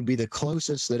 And that would be the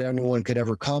closest that anyone could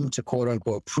ever come to quote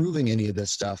unquote proving any of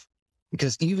this stuff.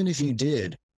 Because even if you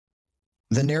did,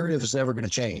 the narrative is never going to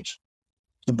change.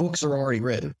 The books are already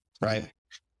written, right?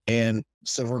 And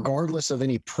so regardless of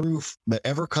any proof that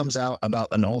ever comes out about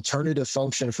an alternative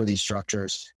function for these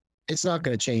structures, it's not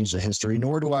going to change the history,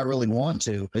 nor do I really want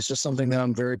to. It's just something that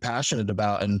I'm very passionate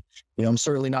about. And, I'm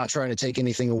certainly not trying to take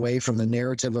anything away from the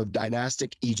narrative of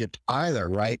dynastic Egypt either,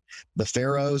 right? The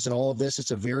pharaohs and all of this,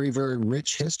 it's a very, very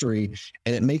rich history,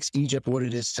 and it makes Egypt what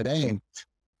it is today.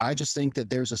 I just think that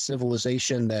there's a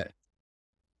civilization that,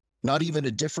 not even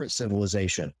a different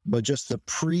civilization, but just the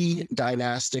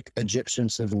pre-dynastic Egyptian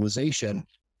civilization.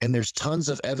 And there's tons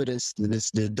of evidence that this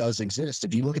does exist.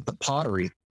 If you look at the pottery,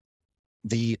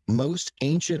 the most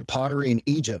ancient pottery in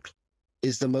Egypt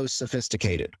is the most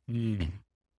sophisticated.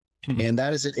 And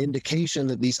that is an indication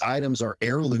that these items are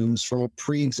heirlooms from a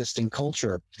pre-existing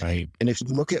culture. Right. And if you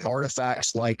look at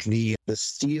artifacts like the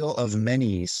stele of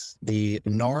Menes, the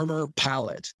Narmer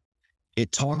palette,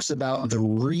 it talks about the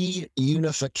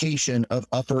reunification of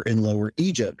Upper and Lower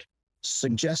Egypt,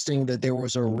 suggesting that there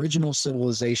was an original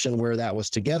civilization where that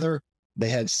was together. They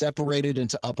had separated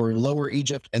into Upper and Lower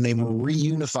Egypt, and they were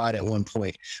reunified at one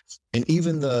point. And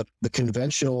even the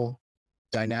conventional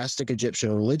dynastic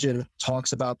Egyptian religion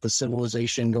talks about the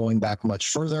civilization going back much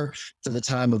further to the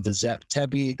time of the Zep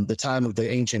Tepi, the time of the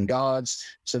ancient gods.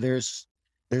 So there's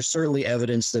certainly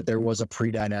evidence that there was a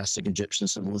pre-dynastic Egyptian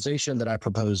civilization that I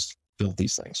propose built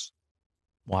these things.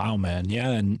 Wow, man. Yeah.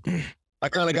 And I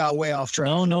kind of got way off track.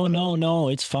 No,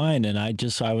 it's fine. And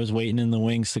I was waiting in the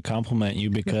wings to compliment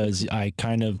you, because I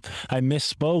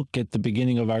misspoke at the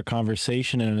beginning of our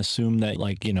conversation and assumed that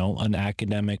an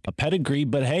academic pedigree,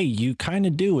 but hey, you kind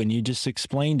of do, and you just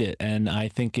explained it. And I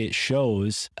think it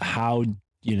shows how,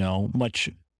 much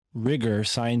rigor,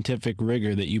 scientific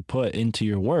rigor that you put into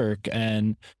your work.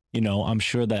 And, I'm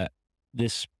sure that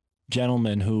this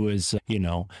gentleman who is,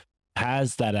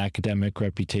 has that academic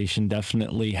reputation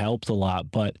definitely helped a lot,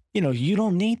 but you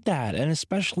don't need that. And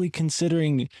especially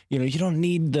considering, you don't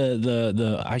need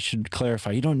the I should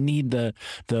clarify, you don't need the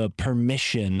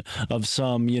permission of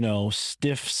some,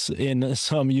 stiffs in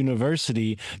some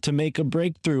university to make a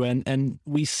breakthrough. And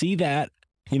we see that,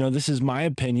 this is my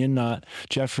opinion, not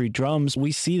Jeffrey Drum's.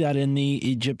 We see that in the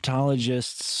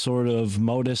Egyptologists' sort of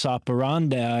modus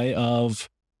operandi of,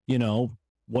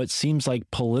 what seems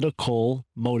like political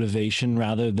motivation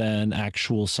rather than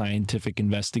actual scientific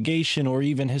investigation or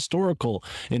even historical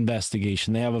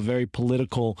investigation. They have a very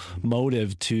political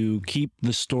motive to keep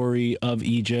the story of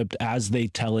Egypt as they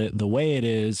tell it the way it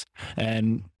is.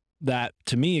 And that,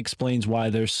 to me, explains why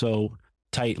they're so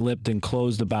tight-lipped and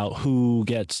closed about who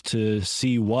gets to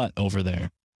see what over there.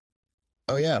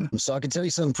 Oh, yeah. So I can tell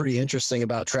you something pretty interesting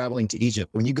about traveling to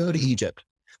Egypt. When you go to Egypt,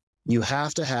 you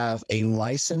have to have a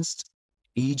licensed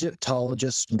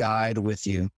Egyptologist guide with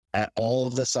you at all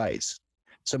of the sites.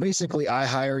 So basically, I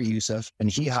hire Yusuf, and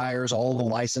he hires all the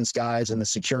licensed guides and the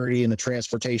security and the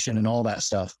transportation and all that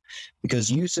stuff, because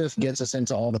Yusuf gets us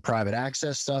into all the private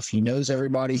access stuff. He knows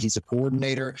everybody. He's a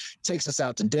coordinator, takes us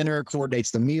out to dinner,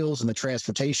 coordinates the meals and the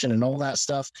transportation and all that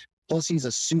stuff. Plus, he's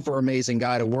a super amazing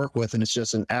guy to work with, and it's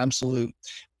just an absolute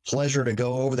pleasure to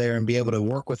go over there and be able to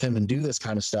work with him and do this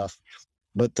kind of stuff.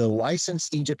 But the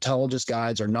licensed Egyptologist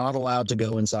guides are not allowed to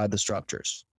go inside the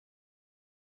structures,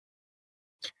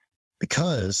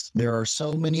 because there are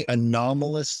so many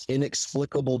anomalous,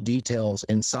 inexplicable details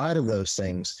inside of those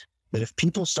things that if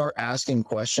people start asking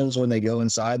questions when they go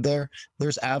inside there,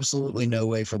 there's absolutely no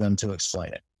way for them to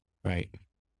explain it. Right.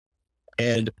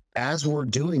 And as we're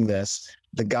doing this,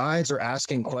 the guides are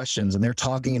asking questions, and they're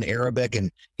talking in Arabic, and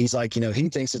he's like, he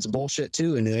thinks it's bullshit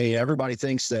too. And everybody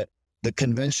thinks that the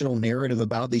conventional narrative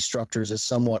about these structures is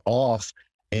somewhat off.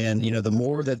 And, the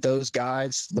more that those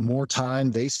guides, the more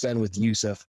time they spend with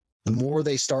Yusuf, the more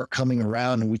they start coming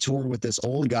around. And we toured with this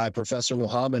old guy, Professor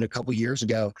Muhammad, a couple years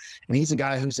ago. And he's a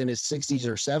guy who's in his 60s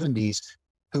or 70s,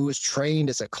 who was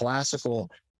trained as a classical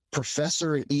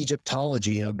professor in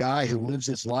Egyptology, a guy who lives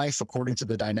his life according to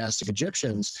the dynastic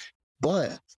Egyptians.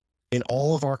 But in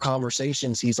all of our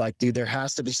conversations, he's like, dude, there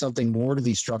has to be something more to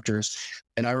these structures.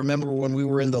 And I remember when we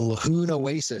were in the Lahoun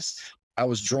Oasis, I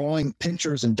was drawing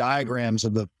pictures and diagrams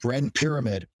of the Grand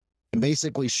Pyramid. and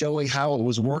basically showing how it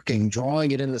was working,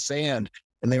 drawing it in the sand.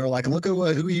 And they were like, look at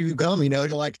who you become, you're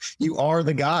like, you are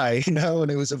the guy,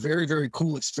 and it was a very, very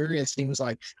cool experience. And he was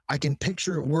like, I can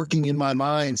picture it working in my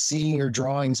mind, seeing your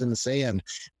drawings in the sand.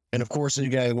 And of course,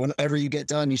 whenever you get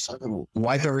done, you sort of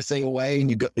wipe everything away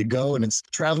and you go. And it's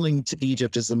traveling to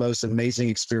Egypt is the most amazing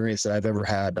experience that I've ever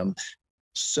had. I'm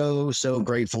so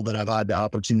grateful that I've had the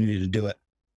opportunity to do it.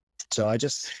 So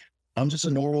I'm just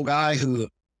a normal guy who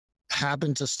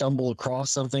happened to stumble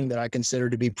across something that I consider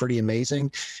to be pretty amazing.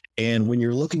 And when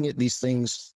you're looking at these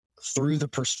things through the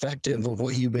perspective of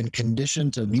what you've been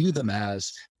conditioned to view them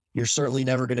as, you're certainly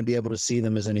never going to be able to see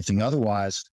them as anything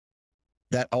otherwise.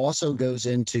 That also goes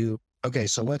into, okay,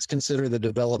 so let's consider the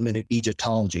development of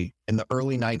Egyptology in the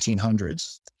early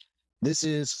 1900s. This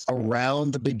is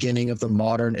around the beginning of the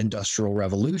modern industrial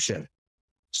revolution.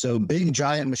 So big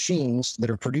giant machines that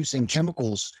are producing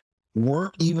chemicals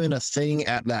weren't even a thing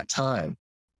at that time.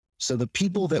 So the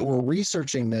people that were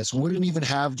researching this wouldn't even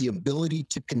have the ability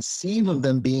to conceive of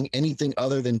them being anything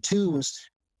other than tubes,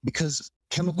 because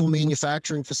chemical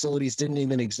manufacturing facilities didn't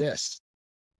even exist.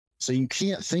 So you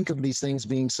can't think of these things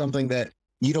being something that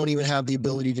you don't even have the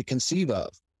ability to conceive of.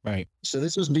 Right. So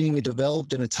this was being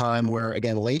developed in a time where,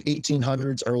 again, late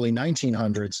 1800s, early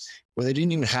 1900s, where they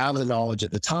didn't even have the knowledge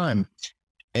at the time.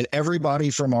 And everybody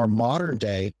from our modern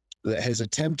day that has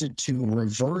attempted to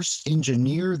reverse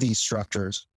engineer these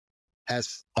structures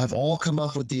have all come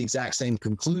up with the exact same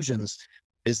conclusions,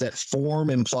 is that form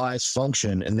implies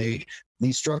function. And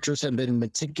these structures have been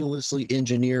meticulously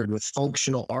engineered with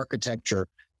functional architecture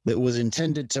that was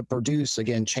intended to produce,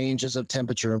 again, changes of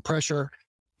temperature and pressure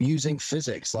using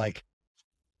physics. Like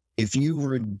if you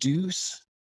reduce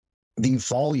the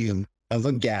volume of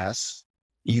a gas,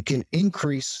 you can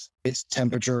increase its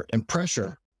temperature and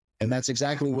pressure. And that's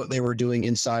exactly what they were doing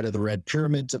inside of the Red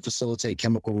Pyramid to facilitate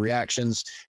chemical reactions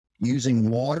using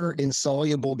water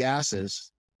insoluble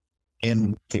gases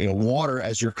and water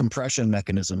as your compression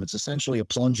mechanism. It's essentially a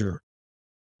plunger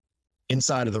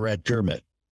inside of the Red Pyramid.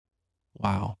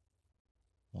 Wow.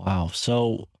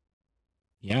 So,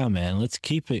 yeah, man, let's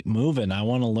keep it moving. I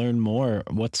want to learn more.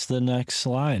 What's the next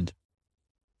slide?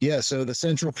 Yeah, so the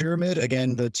Central Pyramid,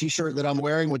 again, the t-shirt that I'm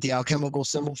wearing with the alchemical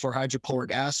symbol for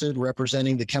hydrochloric acid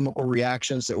representing the chemical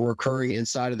reactions that were occurring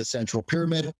inside of the Central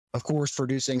Pyramid, of course,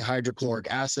 producing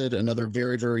hydrochloric acid, another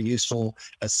very, very useful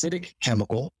acidic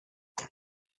chemical.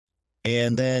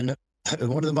 And then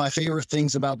one of my favorite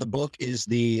things about the book is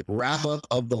the wrap-up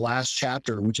of the last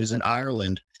chapter, which is in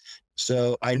Ireland.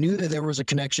 So I knew that there was a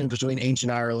connection between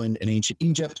ancient Ireland and ancient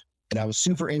Egypt. And I was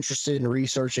super interested in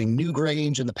researching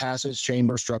Newgrange and the passage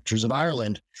chamber structures of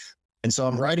Ireland. And so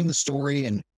I'm writing the story,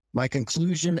 and my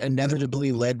conclusion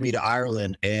inevitably led me to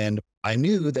Ireland. And I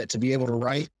knew that to be able to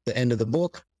write the end of the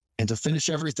book and to finish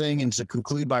everything and to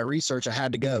conclude my research, I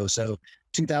had to go. So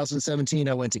 2017,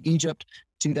 I went to Egypt.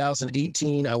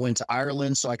 2018, I went to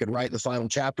Ireland so I could write the final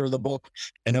chapter of the book.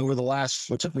 And over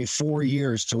it took me 4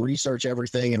 years to research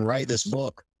everything and write this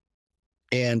book.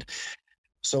 And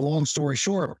so long story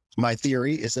short, my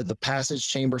theory is that the passage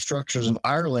chamber structures of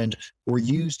Ireland were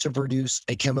used to produce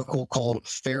a chemical called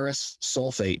ferrous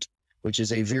sulfate, which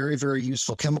is a very, very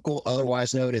useful chemical,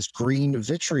 otherwise known as green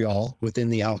vitriol within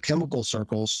the alchemical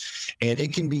circles. And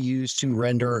it can be used to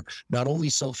render not only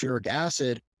sulfuric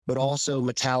acid, but also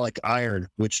metallic iron,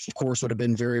 which of course would have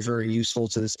been very, very useful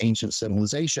to this ancient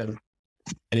civilization.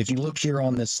 And if you look here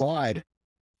on this slide,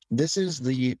 this is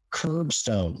the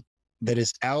curbstone that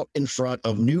is out in front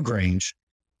of Newgrange.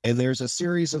 And there's a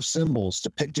series of symbols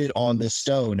depicted on this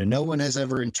stone, and no one has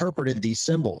ever interpreted these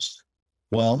symbols.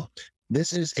 Well,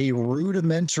 this is a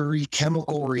rudimentary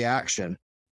chemical reaction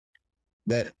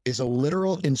that is a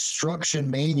literal instruction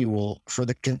manual for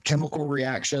the chemical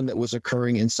reaction that was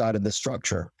occurring inside of the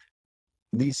structure.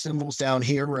 These symbols down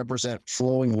here represent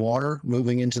flowing water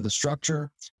moving into the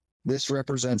structure. This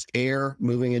represents air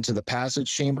moving into the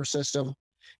passage chamber system.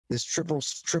 This triple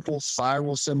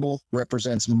spiral symbol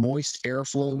represents moist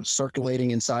airflow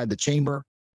circulating inside the chamber,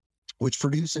 which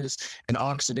produces an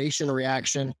oxidation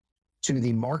reaction to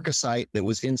the marcasite that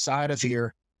was inside of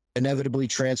here, inevitably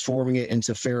transforming it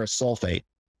into ferrous sulfate.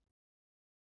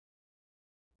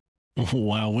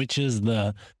 Wow, which is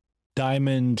the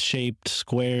diamond-shaped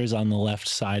squares on the left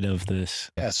side of this?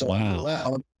 Yeah, so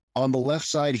wow. on the left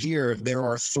side here, there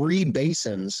are 3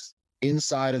 basins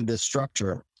inside of this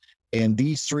structure. And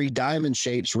these 3 diamond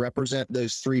shapes represent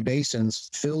those 3 basins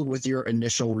filled with your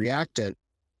initial reactant.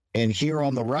 And here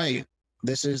on the right,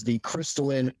 this is the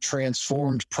crystalline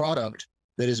transformed product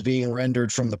that is being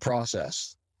rendered from the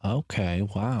process. Okay,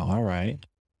 wow, all right.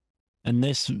 And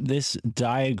this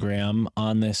diagram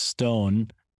on this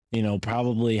stone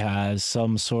probably has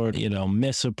some sort,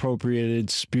 misappropriated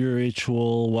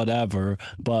spiritual whatever.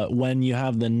 But when you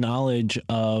have the knowledge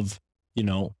of,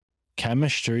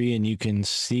 chemistry, and you can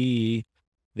see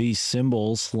these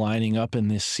symbols lining up in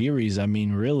this series, I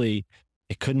mean, really,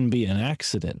 it couldn't be an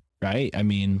accident, right? I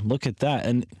mean, look at that.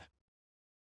 And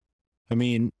I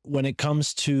mean, when it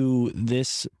comes to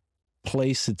this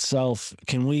place itself,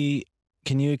 can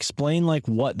you explain like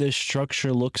what this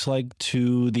structure looks like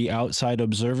to the outside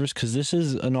observers? Because this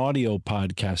is an audio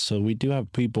podcast, so we do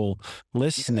have people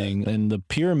listening. And the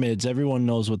pyramids, everyone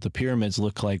knows what the pyramids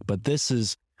look like, but this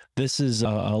is a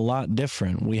lot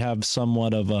different. We have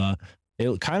somewhat of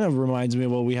it kind of reminds me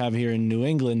of what we have here in New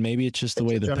England. Maybe it's just the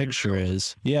way the picture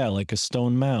is. Yeah, like a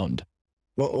stone mound.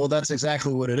 Well, that's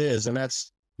exactly what it is, and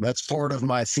that's part of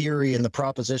my theory and the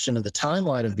proposition of the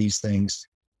timeline of these things.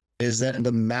 Is that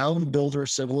the mound builder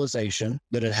civilization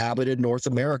that inhabited North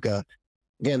America,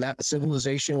 again, that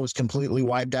civilization was completely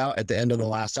wiped out at the end of the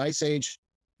last ice age.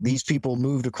 These people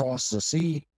moved across the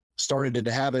sea, started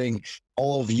inhabiting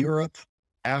all of Europe,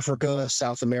 Africa,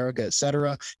 South America,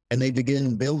 etc., and they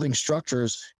begin building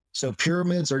structures. So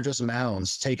pyramids are just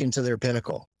mounds taken to their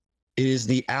pinnacle. It is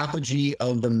the apogee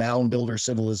of the mound builder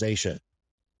civilization.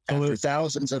 After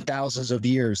thousands of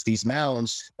years, these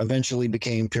mounds eventually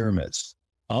became pyramids.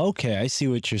 Okay, I see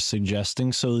what you're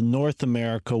suggesting. So North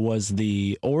America was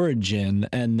the origin,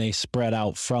 and they spread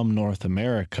out from North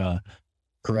America.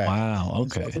 Correct. Wow,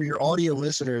 okay. So for your audio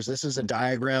listeners, this is a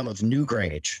diagram of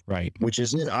Newgrange, Right. which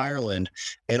is in Ireland.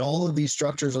 And all of these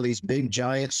structures are these big,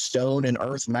 giant stone and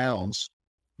earth mounds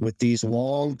with these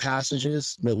long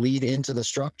passages that lead into the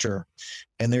structure.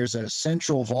 And there's a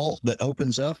central vault that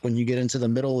opens up when you get into the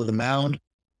middle of the mound,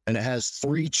 and it has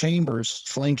 3 chambers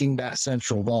flanking that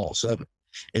central vault. So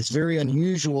it's very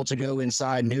unusual to go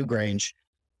inside Newgrange,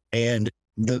 and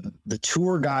the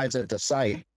tour guides at the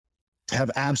site have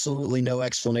absolutely no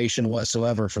explanation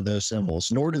whatsoever for those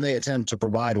symbols, nor do they attempt to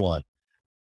provide one.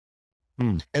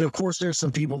 And of course, there's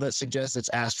some people that suggest it's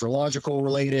astrological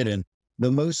related, and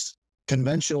the most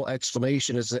conventional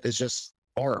explanation is just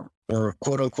art or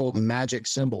quote unquote magic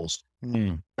symbols.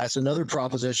 That's another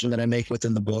proposition that I make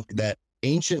within the book, that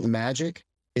ancient magic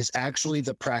is actually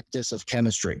the practice of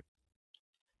chemistry.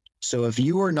 So if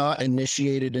you are not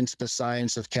initiated into the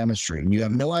science of chemistry, you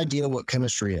have no idea what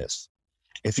chemistry is.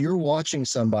 If you're watching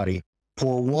somebody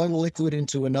pour one liquid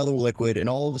into another liquid and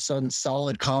all of a sudden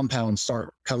solid compounds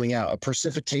start coming out, a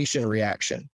precipitation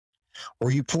reaction, or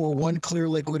you pour one clear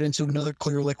liquid into another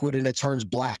clear liquid and it turns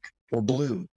black or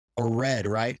blue or red,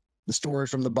 right? The story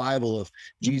from the Bible of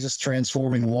Jesus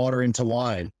transforming water into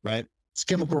wine, right? It's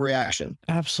chemical reaction.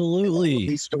 Absolutely.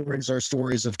 These stories are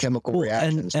stories of chemical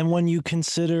reactions. And when you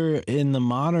consider in the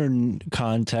modern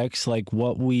context, like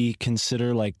what we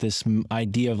consider like this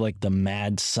idea of like the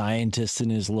mad scientist in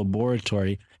his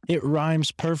laboratory, it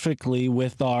rhymes perfectly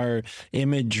with our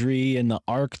imagery and the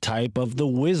archetype of the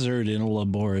wizard in a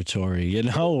laboratory,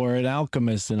 or an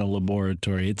alchemist in a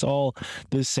laboratory. It's all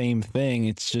the same thing.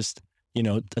 It's just,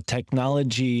 the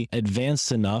technology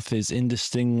advanced enough is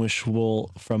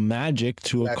indistinguishable from magic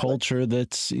to a culture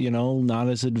that's, not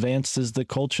as advanced as the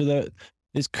culture that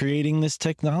is creating this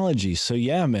technology. So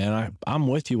yeah, man, I'm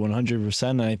with you 100%.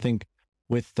 And I think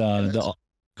with go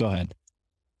ahead.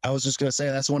 I was just going to say,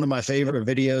 that's one of my favorite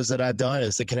videos that I've done,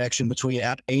 is the connection between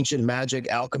ancient magic,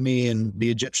 alchemy, and the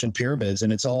Egyptian pyramids.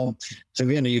 And it's all, so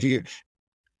again,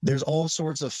 there's all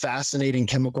sorts of fascinating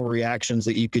chemical reactions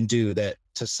that you can do that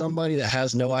to somebody that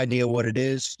has no idea what it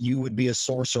is, you would be a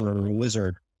sorcerer or a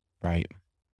wizard. Right.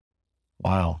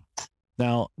 Wow.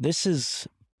 Now, this is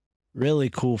really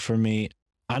cool for me.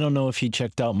 I don't know if you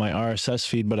checked out my RSS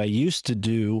feed, but I used to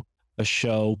do a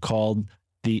show called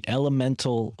The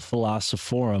Elemental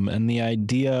Philosophorum. And the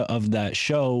idea of that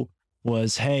show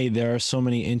was, hey, there are so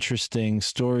many interesting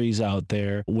stories out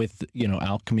there with,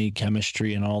 alchemy,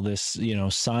 chemistry, and all this,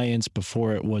 science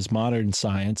before it was modern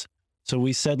science. So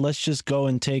we said, let's just go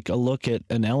and take a look at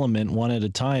an element one at a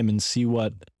time and see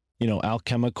what,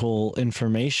 alchemical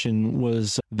information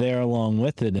was there along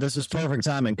with it. This is perfect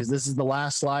timing because this is the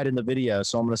last slide in the video.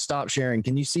 So I'm going to stop sharing.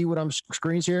 Can you see what I'm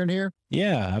screen sharing here?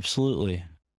 Yeah, absolutely.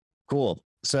 Cool.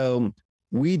 So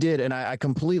we did, and I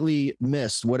completely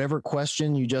missed whatever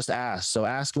question you just asked. So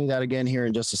ask me that again here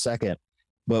in just a second.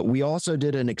 But we also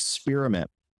did an experiment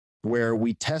where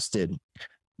we tested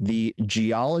the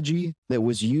geology that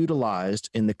was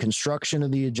utilized in the construction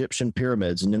of the Egyptian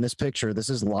pyramids. And in this picture, this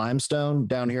is limestone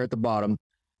down here at the bottom.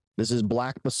 This is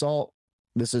black basalt.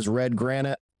 This is red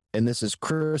granite. And this is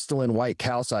crystalline white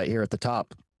calcite here at the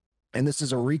top. And this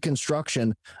is a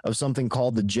reconstruction of something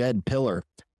called the Djed Pillar.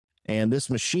 And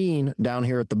this machine down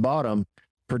here at the bottom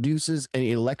produces an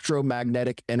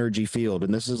electromagnetic energy field.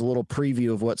 And this is a little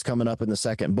preview of what's coming up in the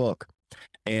second book.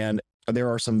 And there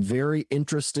are some very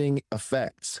interesting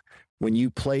effects when you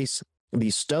place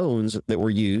these stones that were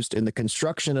used in the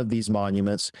construction of these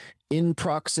monuments in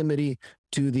proximity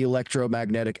to the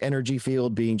electromagnetic energy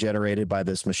field being generated by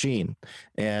this machine.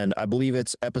 And I believe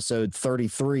it's episode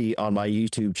 33 on my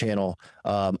YouTube channel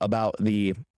about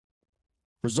the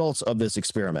results of this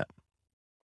experiment.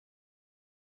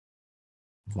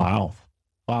 Wow.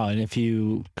 Wow. And if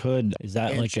you could, is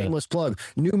that And like a shameless plug,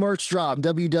 new merch drop,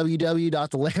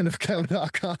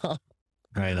 www.thelandofchem.com.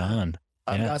 right on?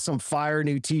 I've Yeah. got some fire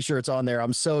new t-shirts on there.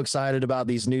 I'm so excited about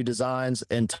these new designs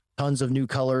and tons of new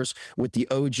colors with the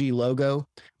OG logo,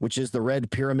 which is the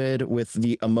red pyramid with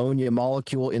the ammonia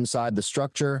molecule inside the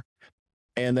structure.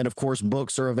 And then, of course,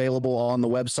 books are available on the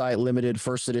website, limited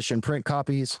first edition print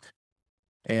copies.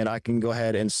 And I can go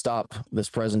ahead and stop this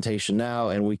presentation now,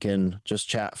 and we can just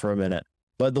chat for a minute.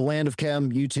 But the Land of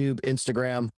Chem, YouTube,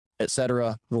 Instagram,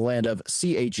 etc., the Land of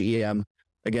CHEM.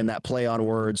 Again, that play on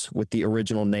words with the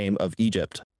original name of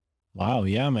Egypt. Wow.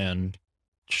 Yeah, man.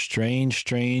 Strange,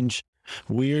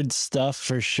 weird stuff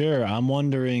for sure. I'm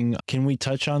wondering, can we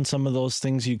touch on some of those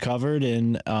things you covered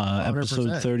in episode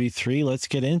 100%. 33? Let's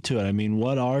get into it. I mean,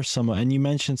 what are some, and you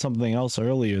mentioned something else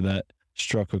earlier that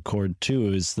struck a chord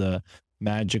too, is the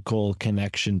magical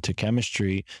connection to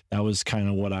chemistry. That was kind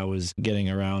of what I was beating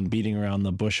around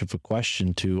the bush of a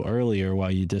question to earlier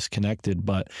while you disconnected.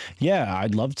 But yeah,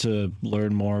 I'd love to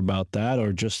learn more about that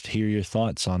or just hear your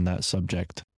thoughts on that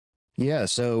subject. Yeah,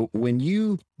 so when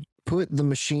you put the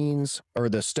machines or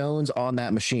the stones on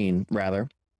that machine, rather,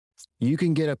 you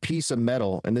can get a piece of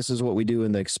metal, and this is what we do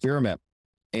in the experiment.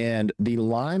 And the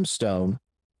limestone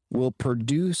will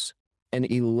produce an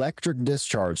electric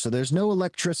discharge. So there's no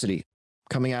electricity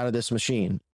coming out of this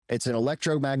machine. It's an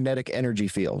electromagnetic energy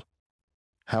field.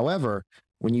 However,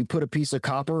 when you put a piece of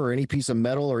copper or any piece of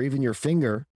metal or even your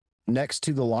finger next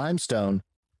to the limestone,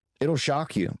 it'll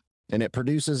shock you, and it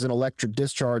produces an electric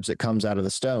discharge that comes out of the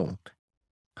stone.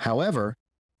 However,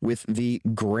 with the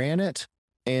granite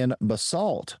and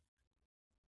basalt,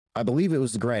 I believe it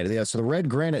was the granite. Yeah, so the red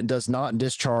granite does not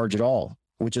discharge at all,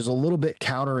 which is a little bit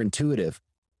counterintuitive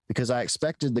because I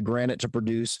expected the granite to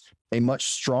produce a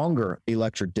much stronger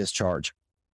electric discharge.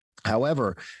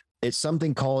 However, it's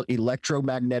something called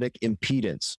electromagnetic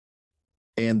impedance.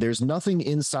 And there's nothing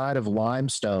inside of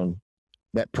limestone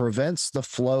that prevents the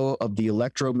flow of the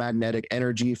electromagnetic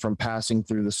energy from passing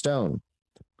through the stone.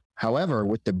 However,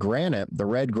 with the granite, the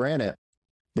red granite,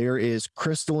 there is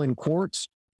crystalline quartz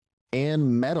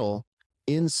and metal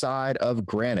inside of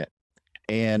granite.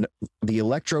 And the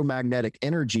electromagnetic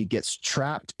energy gets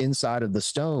trapped inside of the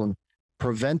stone,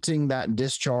 preventing that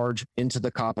discharge into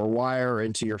the copper wire, or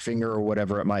into your finger, or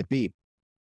whatever it might be.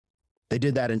 They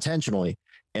did that intentionally.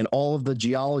 And all of the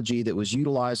geology that was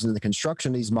utilized in the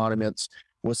construction of these monuments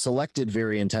was selected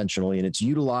very intentionally, and it's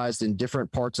utilized in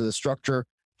different parts of the structure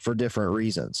for different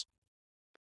reasons.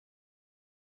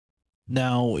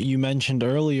 Now, you mentioned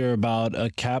earlier about a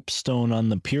capstone on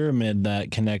the pyramid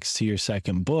that connects to your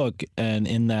second book, and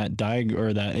in that diagram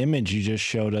or that image you just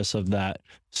showed us of that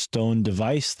stone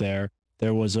device there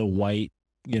was a white,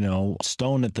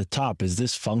 stone at the top. Is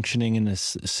this functioning in a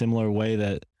similar way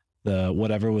that the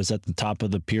whatever was at the top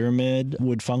of the pyramid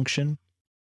would function?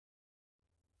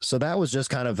 So that was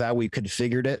just kind of how we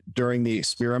configured it during the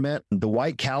experiment. The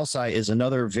white calcite is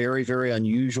another very, very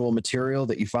unusual material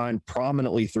that you find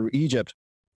prominently through Egypt.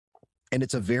 And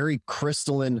it's a very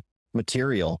crystalline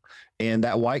material. And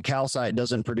that white calcite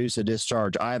doesn't produce a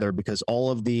discharge either because all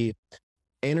of the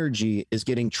energy is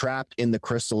getting trapped in the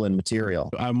crystalline material.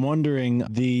 I'm wondering,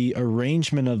 the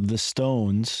arrangement of the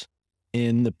stones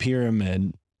in the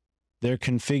pyramid, they're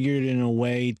configured in a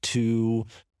way to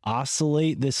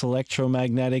oscillate this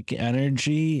electromagnetic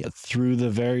energy through the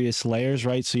various layers,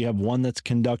 right? So you have one that's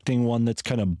conducting, one that's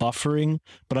kind of buffering,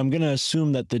 but I'm going to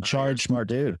assume that the charge Smart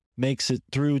dude. makes it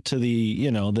through to the,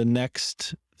 the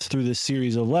next, through the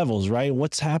series of levels, right?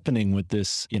 What's happening with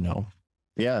this,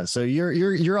 Yeah, so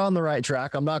you're on the right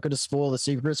track. I'm not going to spoil the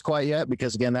secrets quite yet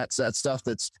because again, that's that stuff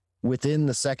that's within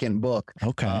the second book.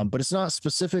 Okay. But it's not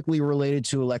specifically related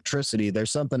to electricity.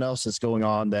 There's something else that's going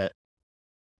on that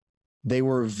they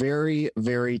were very,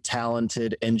 very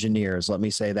talented engineers. Let me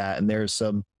say that. And there's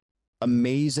some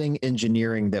amazing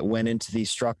engineering that went into these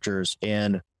structures.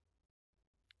 And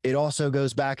it also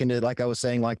goes back into, like I was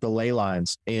saying, like the ley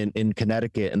lines in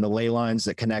Connecticut and the ley lines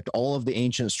that connect all of the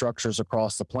ancient structures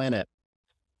across the planet.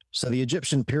 So the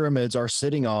Egyptian pyramids are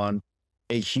sitting on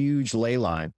a huge ley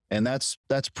line, and that's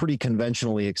pretty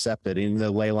conventionally accepted. And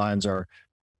the ley lines are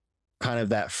kind of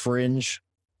that fringe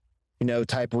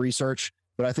type research,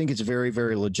 but I think it's very,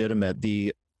 very legitimate.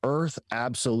 The Earth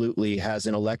absolutely has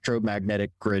an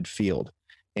electromagnetic grid field.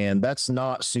 And that's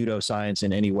not pseudoscience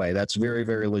in any way. That's very,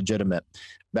 very legitimate.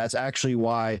 That's actually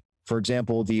why, for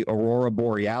example, the aurora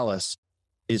borealis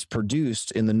is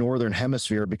produced in the northern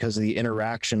hemisphere because of the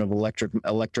interaction of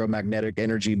electromagnetic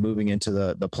energy moving into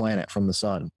the planet from the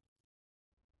sun.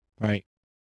 Right.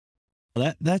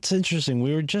 That's interesting.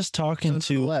 We were just talking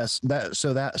to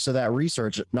that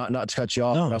research, not to cut you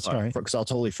off, no, sorry, because I'll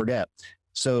totally forget.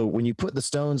 So when you put the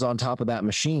stones on top of that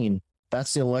machine,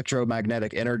 that's the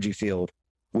electromagnetic energy field,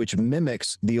 which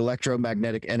mimics the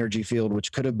electromagnetic energy field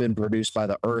which could have been produced by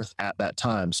the Earth at that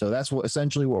time. So that's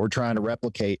essentially what we're trying to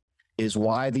replicate, is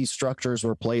why these structures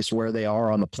were placed where they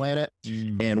are on the planet,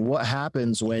 and what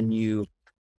happens when you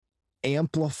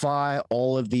amplify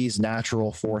all of these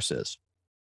natural forces.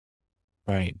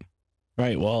 Right.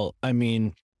 Well, I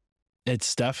mean,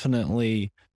 it's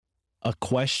definitely a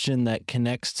question that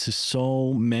connects to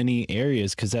so many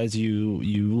areas, because as you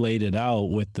laid it out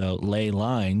with the ley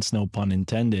lines, no pun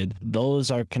intended, those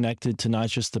are connected to not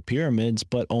just the pyramids,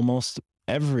 but almost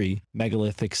every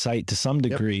megalithic site to some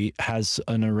degree has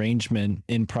an arrangement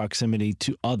in proximity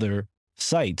to other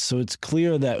sites. So it's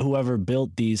clear that whoever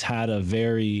built these had a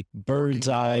very bird's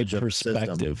eye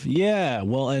perspective. Yeah,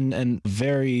 well, and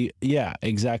very, yeah,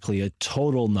 exactly, a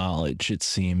total knowledge, it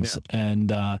seems.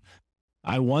 And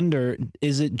I wonder,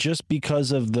 is it just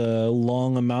because of the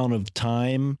long amount of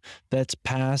time that's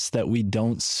passed that we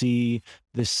don't see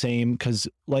the same? Because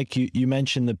like you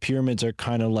mentioned, the pyramids are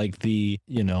kind of like the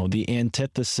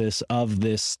antithesis of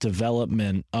this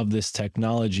development of this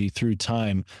technology through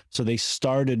time. So they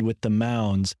started with the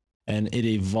mounds and it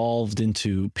evolved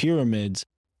into pyramids.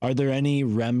 Are there any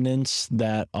remnants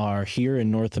that are here in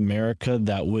North America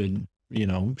that would,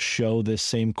 show this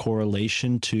same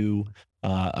correlation to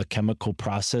a chemical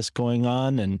process going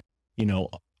on? And,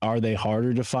 are they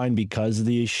harder to find because of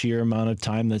the sheer amount of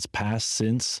time that's passed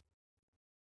since?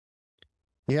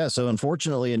 Yeah. So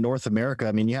unfortunately in North America,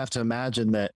 I mean, you have to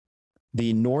imagine that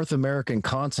the North American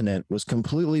continent was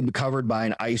completely covered by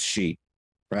an ice sheet,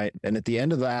 right? And at the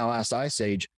end of the last ice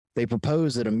age, they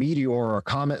proposed that a meteor or a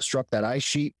comet struck that ice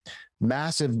sheet,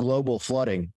 massive global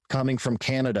flooding coming from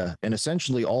Canada, and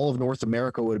essentially all of North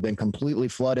America would have been completely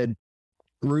flooded,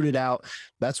 rooted out.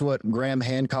 That's what Graham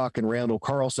Hancock and Randall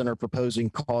Carlson are proposing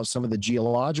caused some of the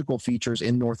geological features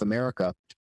in North America.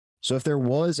 So if there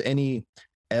was any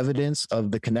evidence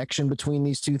of the connection between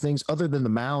these two things, other than the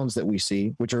mounds that we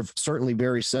see, which are certainly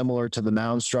very similar to the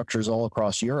mound structures all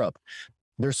across Europe,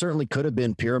 there certainly could have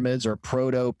been pyramids or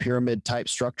proto-pyramid type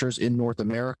structures in North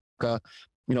America.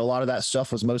 A lot of that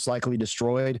stuff was most likely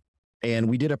destroyed. And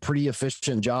we did a pretty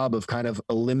efficient job of kind of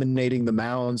eliminating the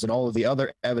mounds and all of the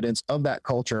other evidence of that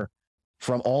culture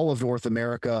from all of North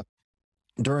America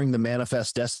during the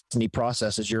Manifest Destiny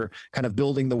process. As you're kind of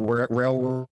building the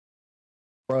railroad,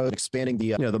 expanding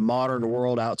the modern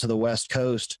world out to the West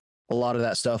Coast, a lot of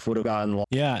that stuff would have gotten lost.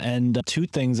 Yeah, and two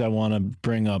things I want to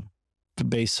bring up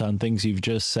based on things you've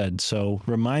just said. So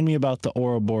remind me about the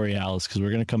Aurora Borealis, because we're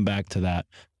going to come back to that.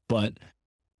 But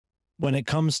when it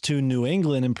comes to New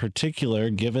England in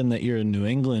particular, given that you're a New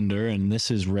Englander, and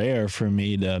this is rare for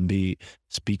me to be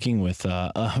speaking with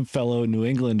a fellow New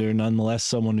Englander, nonetheless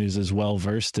someone who's as well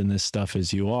versed in this stuff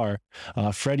as you are,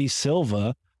 Freddie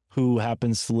Silva, who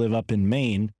happens to live up in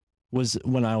Maine, was,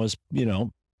 when I was,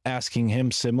 asking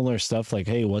him similar stuff like,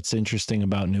 hey, what's interesting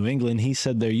about New England? He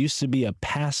said there used to be a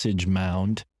passage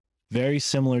mound very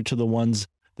similar to the ones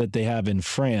that they have in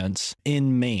France,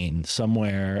 in Maine,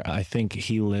 somewhere. I think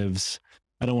he lives,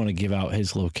 I don't want to give out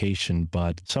his location,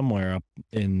 but somewhere up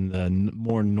in the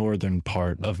more northern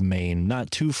part of Maine,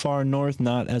 not too far north,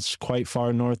 not as quite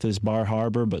far north as Bar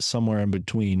Harbor, but somewhere in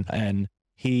between. And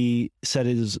he said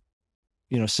it is,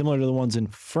 similar to the ones in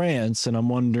France. And I'm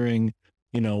wondering,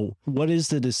 what is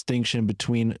the distinction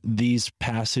between these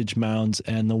passage mounds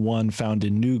and the one found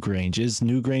in Newgrange? Is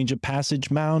Newgrange a passage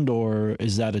mound, or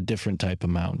is that a different type of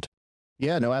mound?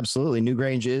 Yeah, no, absolutely.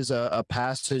 Newgrange is a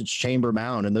passage chamber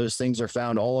mound, and those things are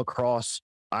found all across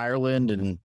Ireland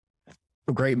and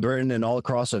Great Britain and all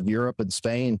across of Europe and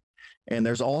Spain. And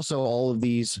there's also all of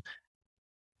these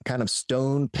kind of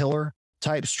stone pillar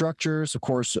type structures, of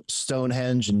course,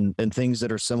 Stonehenge and things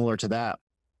that are similar to that.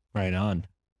 Right on.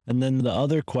 And then the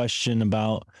other question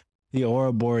about the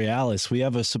Aurora Borealis, we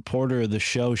have a supporter of the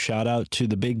show. Shout out to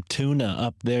the Big Tuna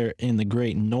up there in the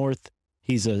Great North.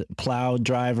 He's a plow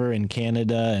driver in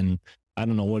Canada, and I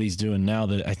don't know what he's doing now.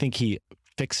 That I think he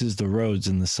fixes the roads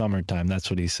in the summertime. That's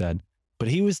what he said. But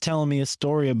he was telling me a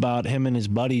story about him and his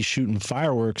buddies shooting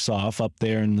fireworks off up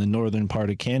there in the northern part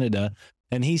of Canada.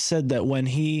 And he said that when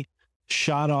he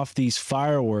shot off these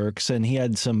fireworks, and he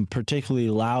had some particularly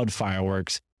loud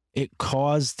fireworks, it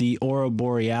caused the aurora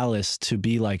borealis to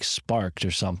be like sparked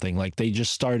or something. Like they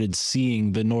just started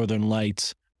seeing the northern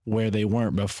lights where they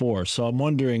weren't before. So I'm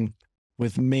wondering,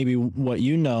 with maybe what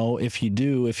you know, if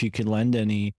you could lend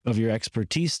any of your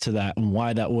expertise to that and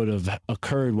why that would have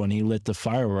occurred when he lit the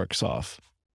fireworks off.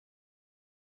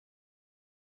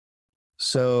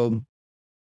 So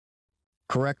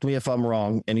correct me if I'm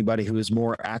wrong. Anybody who is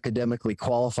more academically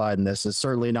qualified in this is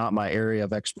certainly not my area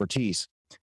of expertise.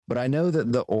 But I know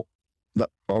that the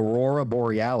aurora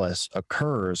borealis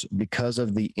occurs because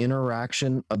of the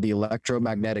interaction of the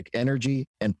electromagnetic energy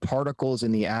and particles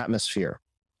in the atmosphere.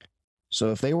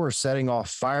 So if they were setting off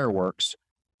fireworks,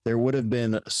 there would have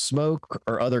been smoke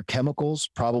or other chemicals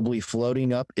probably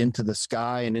floating up into the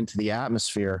sky and into the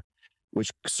atmosphere,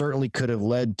 which certainly could have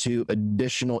led to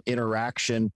additional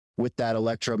interaction with that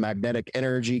electromagnetic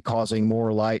energy, causing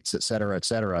more lights, et cetera, et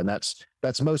cetera. And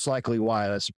that's most likely why.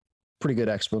 That's a pretty good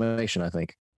explanation, I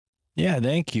think. Yeah,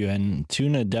 thank you. And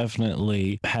Tuna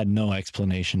definitely had no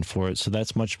explanation for it. So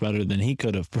that's much better than he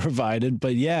could have provided.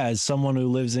 But yeah, as someone who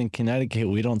lives in Connecticut,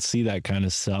 we don't see that kind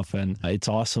of stuff. And it's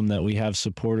awesome that we have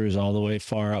supporters all the way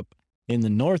far up in the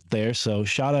north there. So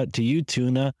shout out to you,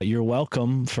 Tuna. You're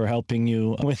welcome for helping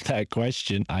you with that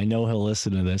question. I know he'll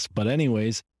listen to this. But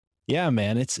anyways, yeah,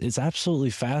 man, it's absolutely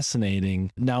fascinating.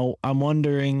 Now, I'm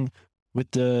wondering,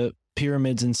 with the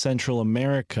pyramids in Central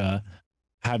America,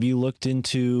 have you looked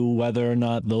into whether or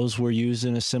not those were used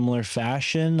in a similar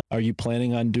fashion? Are you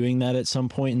planning on doing that at some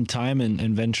point in time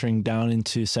and venturing down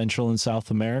into Central and South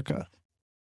America?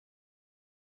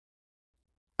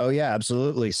 Oh, yeah,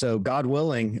 absolutely. So God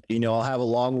willing, I'll have a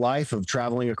long life of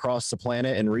traveling across the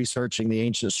planet and researching the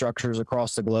ancient structures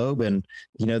across the globe. And,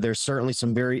 there's certainly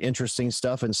some very interesting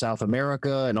stuff in South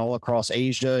America and all across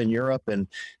Asia and Europe. And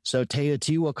so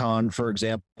Teotihuacan, for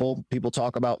example, people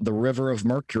talk about the river of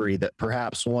Mercury that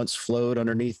perhaps once flowed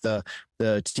underneath the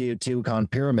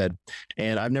Teotihuacan pyramid.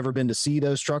 And I've never been to see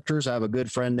those structures. I have a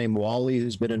good friend named Wally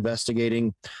who's been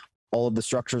investigating all of the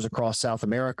structures across South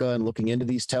America and looking into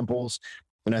these temples.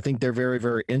 And I think they're very,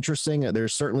 very interesting.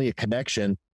 There's certainly a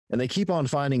connection, and they keep on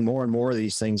finding more and more of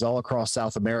these things all across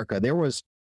South America. There was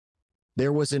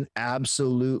an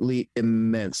absolutely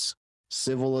immense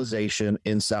civilization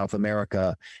in South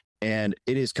America, and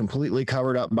it is completely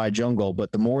covered up by jungle.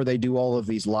 But the more they do all of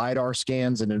these LiDAR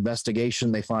scans and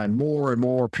investigation, they find more and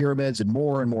more pyramids and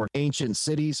more ancient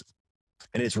cities.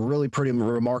 And it's really pretty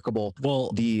remarkable.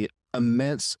 Well, the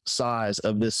immense size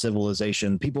of this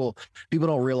civilization. People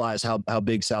don't realize how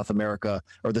big South America,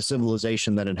 or the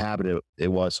civilization that inhabited it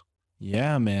was.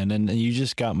 Yeah, man. And you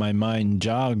just got my mind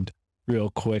jogged real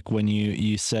quick when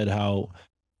you said how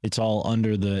it's all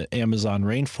under the Amazon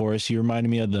rainforest. You reminded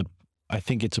me of I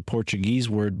think it's a Portuguese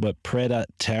word, but preta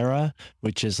terra,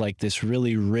 which is like this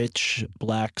really rich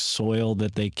black soil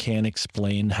that they can't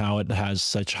explain how it has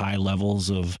such high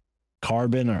levels of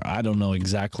carbon, or I don't know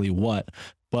exactly what.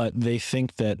 But they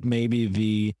think that maybe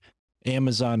the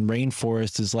Amazon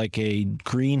rainforest is like a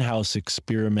greenhouse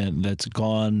experiment that's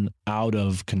gone out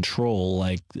of control.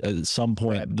 Like at some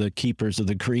point, the keepers of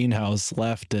the greenhouse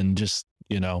left, and just,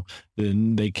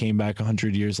 then they came back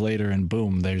 100 years later and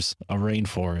boom, there's a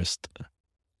rainforest.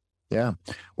 Yeah.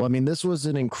 Well, I mean, this was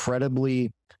an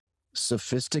incredibly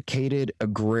sophisticated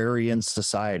agrarian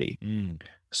society.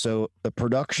 So the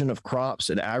production of crops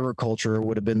and agriculture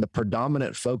would have been the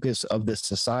predominant focus of this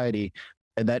society.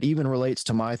 And that even relates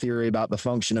to my theory about the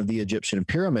function of the Egyptian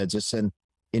pyramids. It's an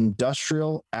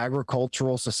industrial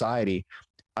agricultural society.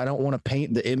 I don't want to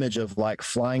paint the image of like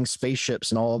flying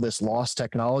spaceships and all of this lost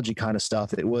technology kind of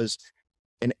stuff. It was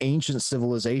an ancient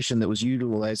civilization that was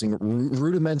utilizing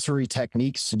rudimentary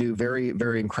techniques to do very,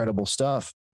 very incredible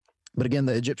stuff. But again,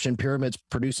 the Egyptian pyramids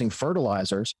producing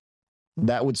fertilizers,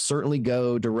 that would certainly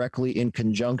go directly in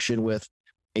conjunction with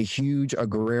a huge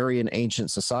agrarian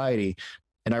ancient society.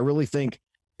 And I really think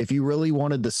if you really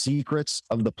wanted the secrets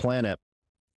of the planet,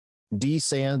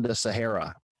 descend the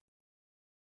Sahara.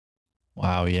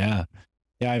 Wow. Yeah.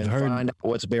 Yeah. I've heard find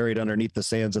what's buried underneath the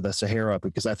sands of the Sahara,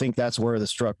 because I think that's where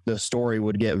the story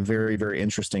would get very, very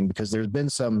interesting, because there's been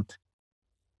some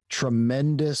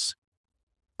tremendous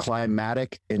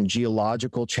climatic and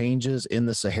geological changes in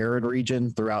the Saharan region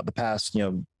throughout the past,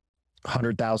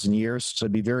 100,000 years. So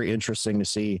it'd be very interesting to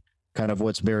see kind of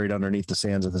what's buried underneath the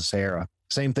sands of the Sahara.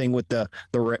 Same thing with the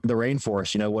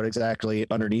rainforest, what exactly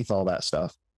underneath all that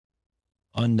stuff.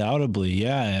 Undoubtedly.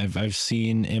 Yeah. I've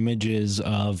seen images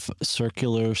of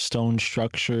circular stone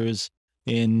structures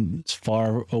in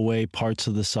far away parts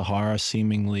of the Sahara,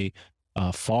 seemingly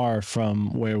far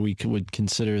from where would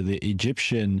consider the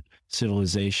Egyptian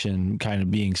civilization kind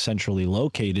of being centrally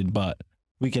located, but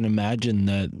we can imagine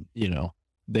that,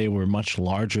 they were much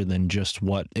larger than just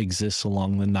what exists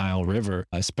along the Nile River,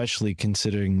 especially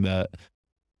considering that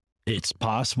it's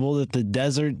possible that the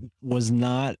desert was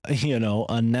not,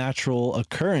 a natural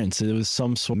occurrence. It was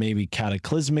some sort of maybe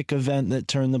cataclysmic event that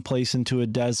turned the place into a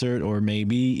desert, or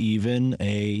maybe even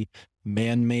a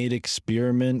man-made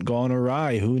experiment gone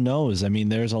awry. Who knows? I mean,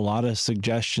 there's a lot of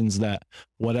suggestions that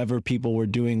whatever people were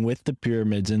doing with the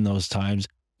pyramids in those times,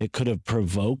 it could have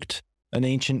provoked an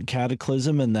ancient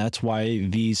cataclysm, and that's why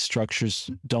these structures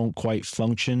don't quite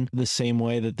function the same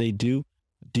way that they do.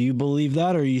 Do you believe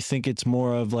that, or you think it's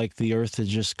more of like the Earth is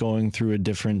just going through a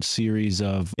different series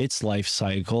of its life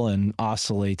cycle and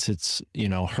oscillates its,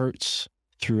 hertz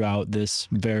throughout this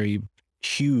very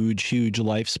huge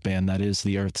lifespan that is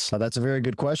the Earth's? That's a very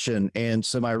good question. And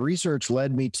so my research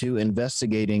led me to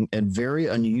investigating a very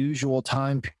unusual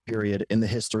time period in the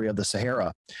history of the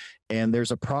Sahara. And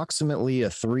there's approximately a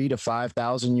 3,000 to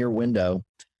 5,000 year window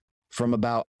from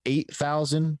about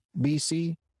 8,000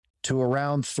 BC to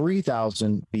around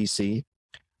 3,000 BC,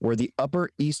 where the upper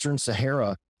eastern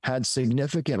Sahara had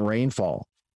significant rainfall.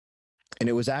 And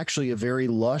it was actually a very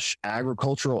lush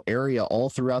agricultural area all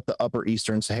throughout the upper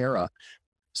eastern Sahara.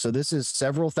 So this is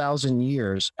several thousand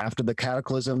years after the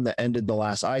cataclysm that ended the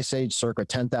last ice age, circa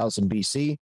 10,000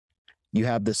 BC. You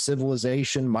have the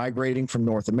civilization migrating from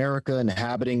North America,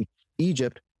 inhabiting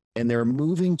Egypt, and they're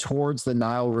moving towards the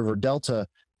Nile River Delta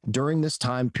during this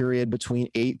time period between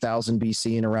 8,000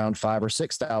 BC and around 5,000 or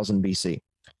 6,000 BC.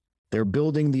 They're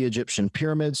building the Egyptian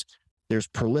pyramids. There's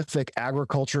prolific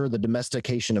agriculture, the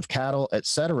domestication of cattle,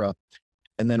 etc.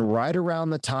 And then right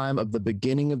around the time of the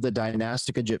beginning of the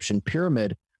dynastic Egyptian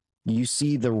pyramid, you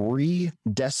see the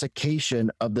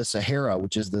re-desiccation of the Sahara,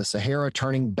 which is the Sahara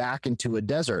turning back into a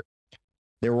desert.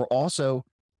 There were also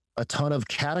a ton of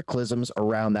cataclysms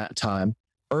around that time,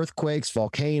 earthquakes,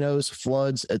 volcanoes,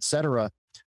 floods, etc.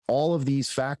 All of these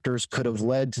factors could have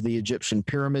led to the Egyptian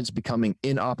pyramids becoming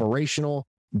inoperational,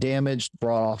 damaged,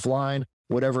 brought offline,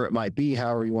 whatever it might be,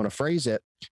 however you want to phrase it.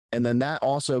 And then that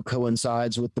also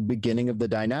coincides with the beginning of the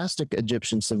dynastic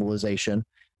Egyptian civilization,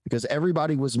 because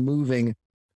everybody was moving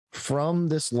from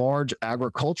this large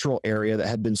agricultural area that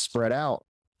had been spread out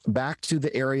back to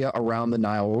the area around the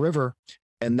Nile River.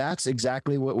 And that's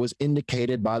exactly what was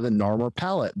indicated by the Narmer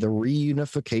Palette. The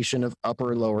reunification of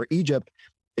Upper and Lower Egypt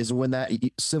is when that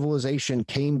civilization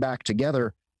came back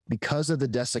together because of the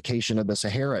desiccation of the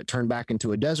Sahara. It turned back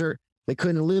into a desert. They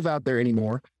couldn't live out there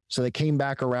anymore. So they came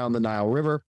back around the Nile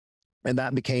River, and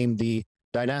that became the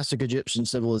dynastic Egyptian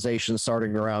civilization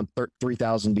starting around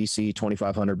 3000 BC,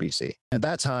 2500 BC. At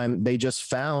that time, they just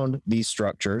found these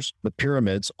structures, the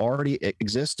pyramids already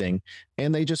existing,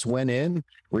 and they just went in,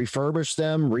 refurbished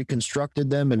them, reconstructed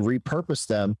them, and repurposed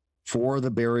them for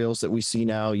the burials that we see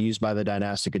now used by the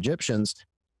dynastic Egyptians.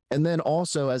 And then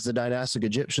also, as the dynastic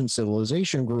Egyptian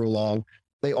civilization grew along,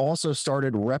 they also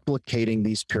started replicating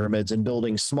these pyramids and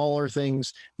building smaller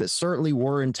things that certainly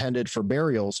were intended for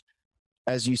burials.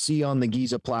 As you see on the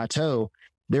Giza Plateau,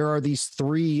 there are these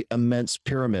 3 immense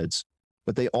pyramids,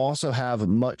 but they also have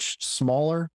much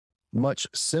smaller, much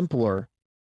simpler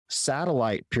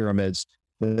satellite pyramids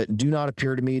that do not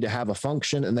appear to me to have a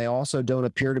function, and they also don't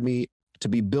appear to me to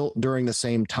be built during the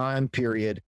same time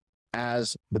period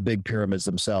as the big pyramids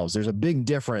themselves. There's a big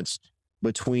difference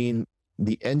between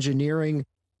the engineering,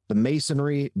 the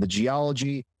masonry, the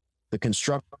geology, the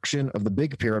construction of the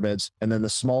big pyramids, and then the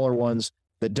smaller ones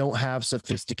that don't have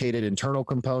sophisticated internal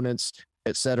components,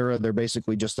 etc. They're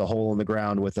basically just a hole in the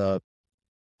ground with a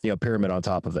pyramid on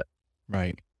top of it.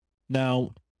 Right.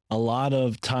 Now, a lot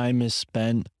of time is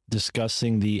spent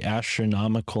discussing the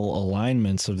astronomical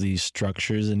alignments of these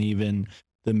structures and even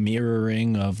the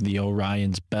mirroring of the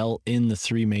Orion's belt in the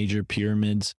 3 major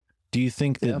pyramids. Do you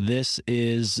think that this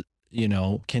is,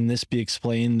 can this be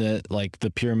explained that like the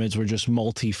pyramids were just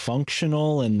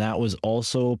multifunctional and that was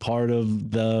also part of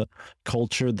the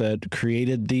culture that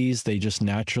created these? They just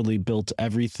naturally built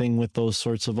everything with those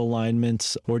sorts of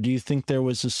alignments? Or do you think there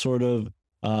was a sort of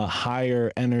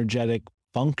higher energetic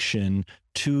function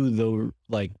to the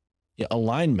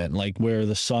alignment, like where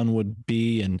the sun would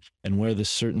be and where the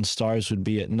certain stars would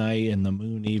be at night and the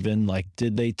moon even? Like,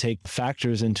 did they take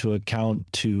factors into account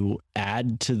to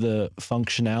add to the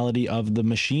functionality of the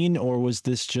machine, or was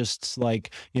this just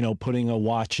like, putting a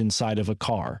watch inside of a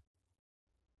car?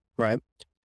 Right.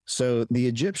 So the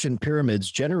Egyptian pyramids,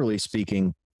 generally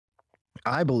speaking,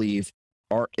 I believe,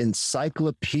 are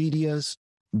encyclopedias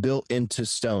built into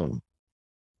stone.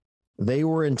 They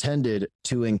were intended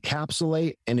to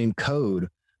encapsulate and encode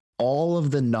all of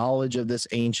the knowledge of this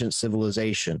ancient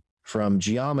civilization, from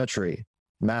geometry,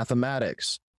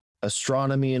 mathematics,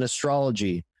 astronomy and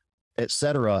astrology,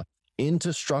 etc.,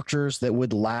 into structures that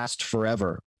would last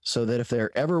forever, so that if there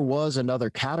ever was another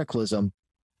cataclysm,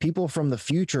 people from the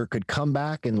future could come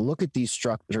back and look at these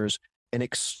structures and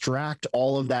extract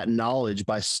all of that knowledge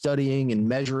by studying and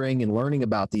measuring and learning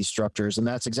about these structures. And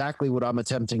that's exactly what I'm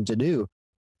attempting to do.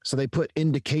 So they put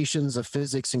indications of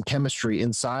physics and chemistry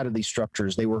inside of these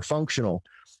structures. They were functional,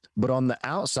 but on the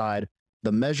outside,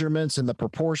 the measurements and the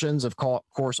proportions, of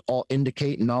course, all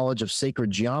indicate knowledge of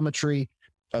sacred geometry,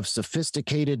 of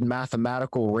sophisticated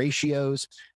mathematical ratios,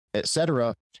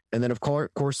 etc. And then, of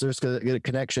course, there's a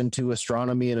connection to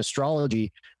astronomy and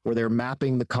astrology, where they're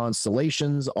mapping the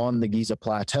constellations on the Giza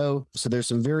Plateau. So there's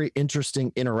some very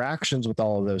interesting interactions with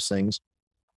all of those things.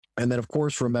 And then, of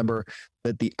course, remember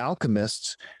that the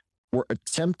alchemists were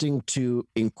attempting to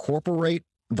incorporate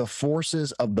the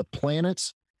forces of the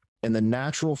planets and the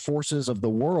natural forces of the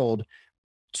world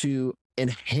to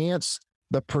enhance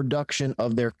the production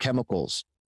of their chemicals.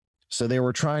 So they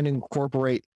were trying to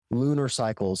incorporate lunar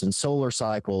cycles and solar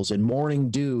cycles and morning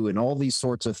dew and all these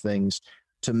sorts of things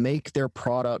to make their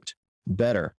product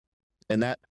better. And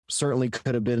that certainly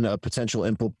could have been a potential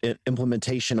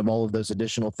implementation of all of those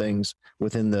additional things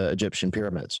within the Egyptian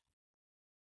pyramids.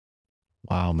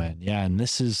 Wow, man. Yeah. And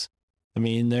this is, I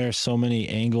mean, there are so many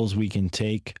angles we can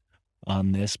take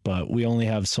on this, but we only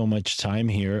have so much time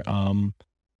here.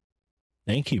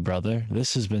 Thank you, brother.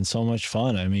 This has been so much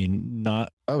fun. I mean,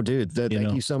 Oh, dude,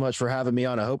 thank you so much for having me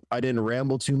on. I hope I didn't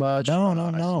ramble too much. No.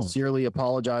 I sincerely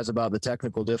apologize about the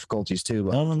technical difficulties too,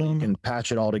 but No. we can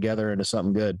patch it all together into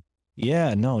something good.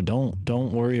 Yeah, no,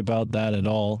 don't worry about that at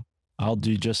all. I'll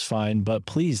do just fine. But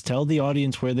please tell the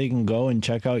audience where they can go and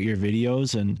check out your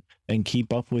videos and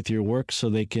keep up with your work, so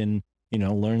they can,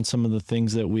 learn some of the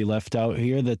things that we left out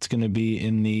here that's going to be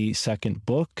in the second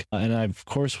book. And I, of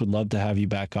course, would love to have you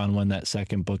back on when that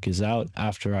second book is out,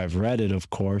 after I've read it, of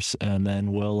course. And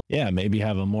then we'll, maybe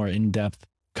have a more in-depth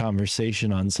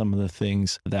conversation on some of the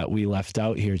things that we left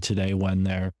out here today when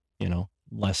they're,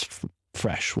 less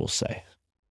fresh, we'll say.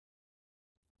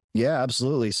 Yeah,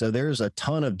 absolutely. So there's a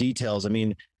ton of details. I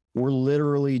mean, we're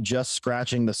literally just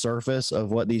scratching the surface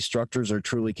of what these structures are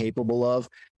truly capable of.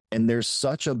 And there's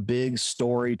such a big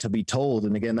story to be told.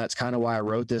 And again, that's kind of why I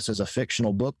wrote this as a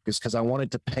fictional book, is because I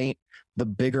wanted to paint the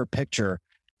bigger picture.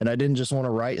 And I didn't just want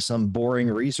to write some boring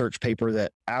research paper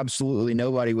that absolutely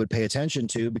nobody would pay attention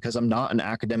to, because I'm not an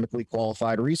academically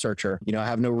qualified researcher. I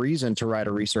have no reason to write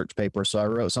a research paper. So I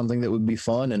wrote something that would be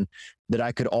fun and that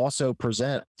I could also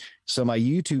present. So my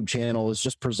YouTube channel is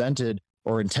just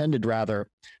intended rather,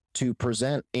 to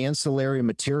present ancillary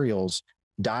materials,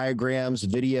 diagrams,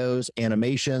 videos,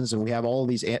 animations, and we have all of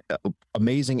these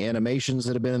amazing animations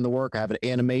that have been in the work. I have an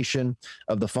animation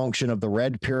of the function of the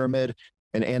Red Pyramid,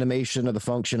 an animation of the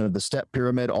function of the Step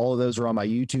Pyramid. All of those are on my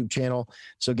YouTube channel.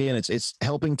 So again, it's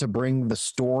helping to bring the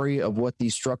story of what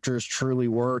these structures truly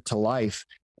were to life.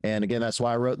 And again, that's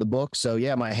why I wrote the book. So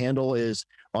yeah, my handle is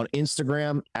on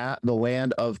Instagram at The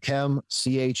Land of Chem,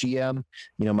 CHEM.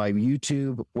 My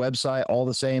YouTube website, all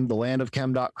the same,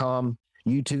 thelandofchem.com.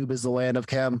 YouTube is The Land of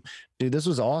Chem. Dude, this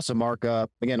was awesome, Mark.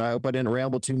 Again, I hope I didn't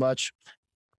ramble too much.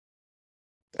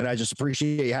 And I just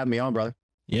appreciate you having me on, brother.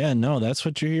 Yeah, no, that's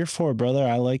what you're here for, brother.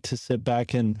 I like to sit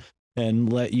back and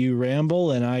let you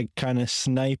ramble, and I kind of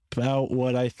snipe out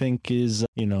what I think is,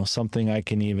 something I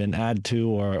can even add to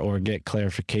or get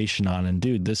clarification on. And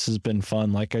dude, this has been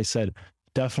fun. Like I said,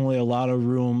 definitely a lot of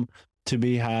room to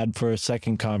be had for a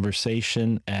second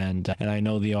conversation. And I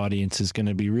know the audience is going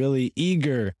to be really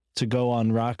eager to go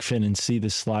on Rockfin and see the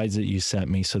slides that you sent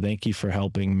me. So thank you for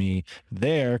helping me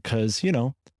there, because,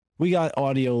 we got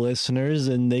audio listeners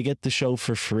and they get the show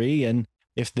for free. And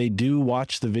if they do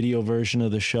watch the video version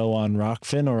of the show on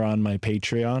Rockfin or on my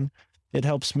Patreon, it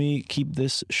helps me keep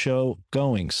this show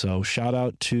going. So shout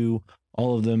out to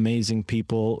all of the amazing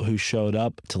people who showed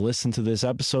up to listen to this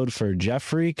episode. For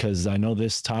Jeffrey, because I know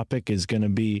this topic is going to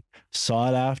be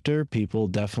sought after. People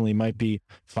definitely might be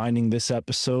finding this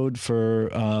episode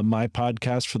for my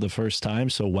podcast for the first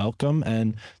time. So welcome.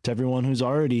 And to everyone who's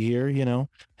already here,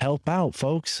 help out,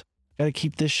 folks. Got to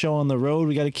keep this show on the road.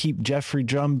 We got to keep Jeffrey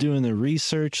Drum doing the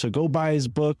research. So go buy his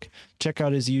book, check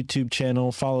out his YouTube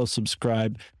channel, follow,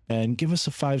 subscribe, and give us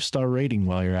a 5-star rating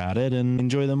while you're at it, and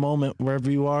enjoy the moment wherever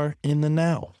you are in the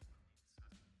now.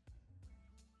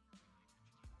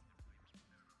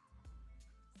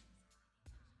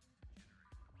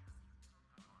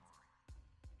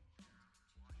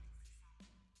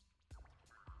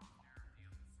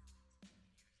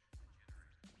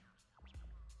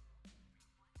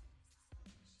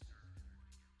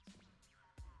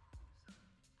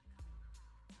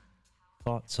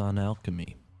 Thoughts on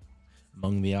alchemy.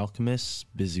 Among the alchemists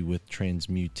busy with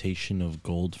transmutation of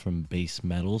gold from base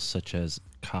metals such as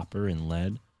copper and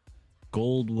lead,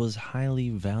 gold was highly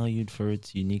valued for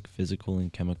its unique physical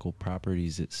and chemical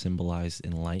properties. It symbolized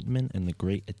enlightenment and the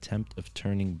great attempt of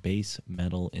turning base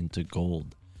metal into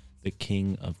gold, the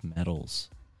king of metals.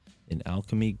 In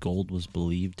alchemy, gold was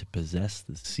believed to possess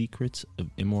the secrets of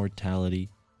immortality,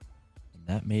 and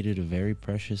that made it a very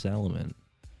precious element.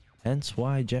 Hence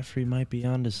why Jeffrey might be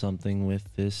onto something with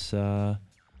this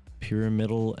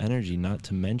pyramidal energy, not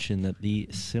to mention that the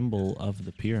symbol of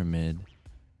the pyramid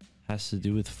has to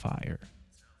do with fire.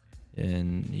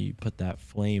 And you put that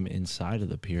flame inside of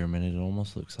the pyramid, it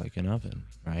almost looks like an oven,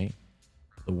 right?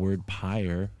 The word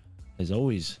pyre has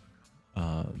always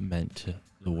meant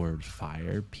the word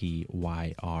fire,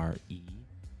 P-Y-R-E,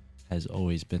 has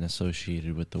always been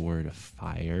associated with the word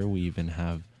fire. We even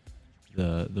have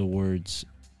the words,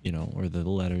 you know, or the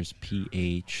letters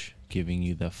PH giving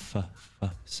you the f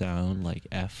sound, like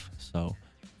F. So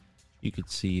you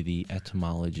could see the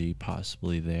etymology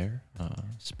possibly there,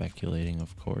 speculating,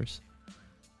 of course.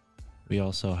 We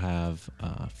also have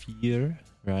Feuer,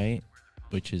 right,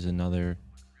 which is another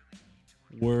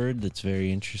word that's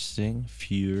very interesting.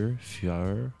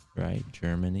 Feuer, right,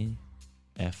 Germany,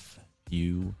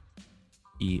 F-U-E-R.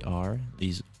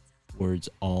 These words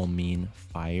all mean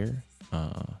fire.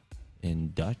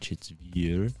 In Dutch, it's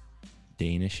vuur.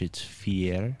 Danish, it's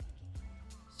vier.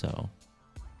 So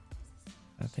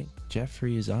I think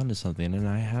Jeffrey is onto something, and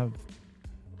I have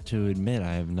to admit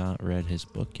I have not read his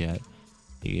book yet.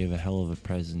 He gave a hell of a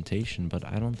presentation, but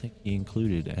I don't think he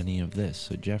included any of this.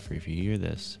 So Jeffrey, if you hear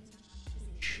this,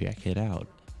 check it out.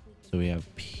 So we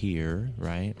have pier,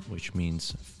 right, which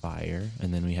means fire,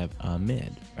 and then we have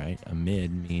amid, right?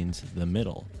 Amid means the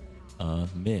middle. A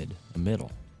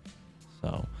middle.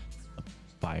 So a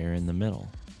fire in the middle.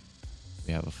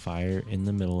 We have a fire in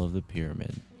the middle of the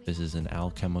pyramid. This is an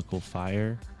alchemical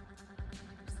fire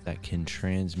that can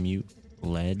transmute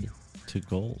lead to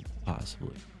gold,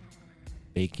 possibly.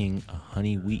 Baking a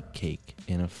honey wheat cake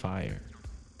in a fire.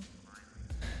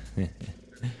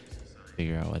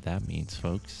 Figure out what that means,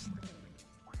 folks.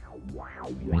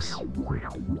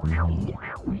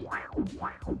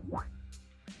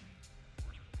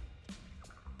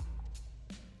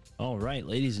 All right,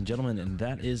 ladies and gentlemen, and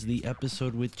that is the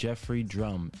episode with Jeffrey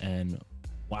Drum. And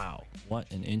wow,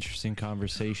 what an interesting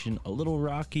conversation. A little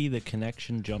rocky. The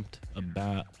connection jumped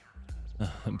about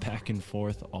back and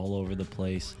forth all over the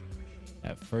place.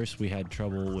 At first, we had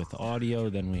trouble with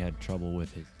audio. Then we had trouble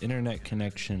with his internet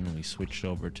connection. We switched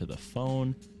over to the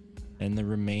phone, and the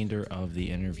remainder of the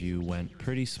interview went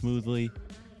pretty smoothly.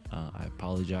 I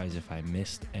apologize if I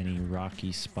missed any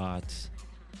rocky spots.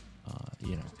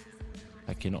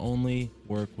 I can only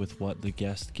work with what the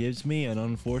guest gives me, and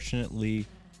unfortunately,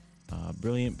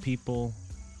 brilliant people,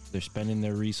 they're spending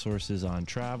their resources on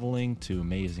traveling to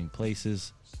amazing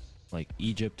places like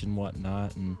Egypt and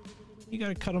whatnot, and you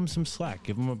gotta cut them some slack,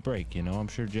 give them a break. I'm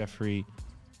sure Jeffrey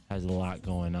has a lot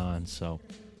going on, so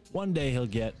one day he'll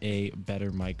get a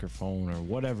better microphone or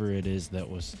whatever it is that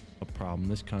was a problem.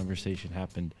 This conversation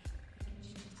happened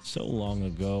so long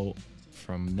ago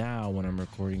from now when I'm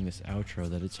recording this outro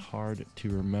that it's hard to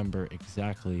remember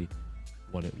exactly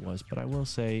what it was. But I will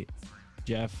say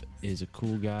Jeff is a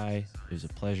cool guy. It was a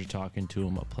pleasure talking to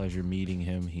him, a pleasure meeting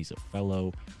him. He's a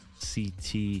fellow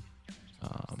CT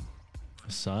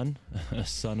son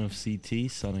of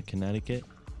CT, son of Connecticut.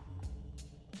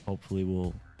 Hopefully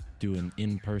we'll do an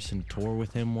in-person tour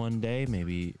with him one day,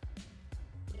 maybe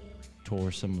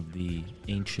tour some of the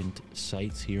ancient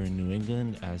sites here in New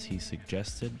England as he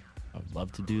suggested. I would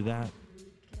love to do that.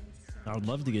 I would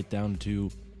love to get down to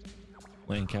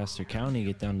Lancaster County,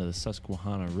 get down to the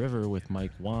Susquehanna River with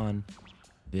Mike Wan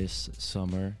this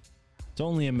summer. It's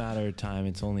only a matter of time,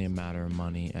 it's only a matter of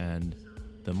money, and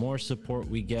the more support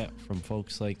we get from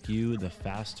folks like you, the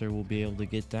faster we'll be able to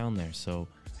get down there. So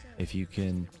if you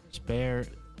can spare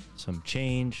some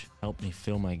change, help me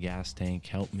fill my gas tank,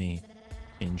 help me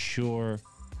ensure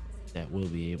that we'll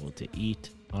be able to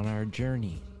eat on our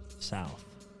journey south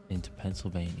into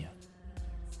Pennsylvania.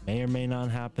 May or may not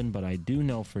happen, but I do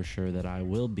know for sure that I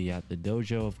will be at the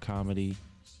Dojo of Comedy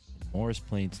in Morris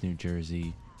Plains, New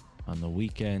Jersey on the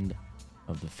weekend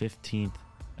of the 15th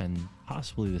and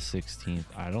possibly the 16th.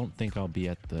 I don't think I'll be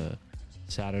at the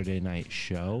Saturday night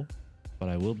show, but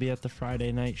I will be at the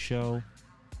Friday night show.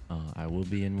 I will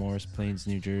be in Morris Plains,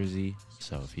 New Jersey.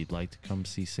 So if you'd like to come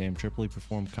see Sam Tripoli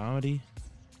perform comedy,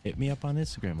 hit me up on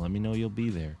Instagram. Let me know you'll be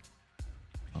there.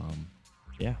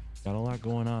 Yeah, got a lot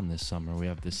going on this summer. We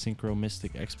have the Synchro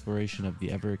Mystic exploration of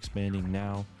the ever-expanding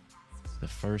now. the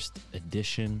first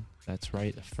edition. That's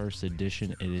right, the first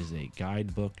edition. It is a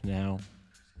guidebook now.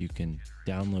 You can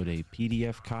download a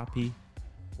PDF copy,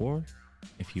 or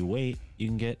if you wait, you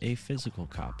can get a physical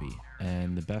copy.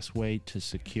 And the best way to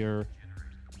secure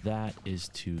that is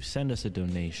to send us a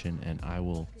donation, and I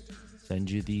will send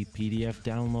you the PDF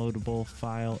downloadable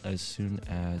file as soon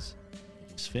as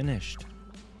it's finished.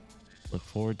 Look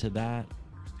forward to that.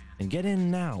 And get in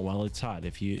now while it's hot.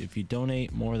 If you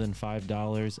donate more than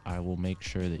 $5, I will make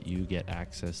sure that you get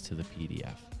access to the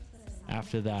PDF.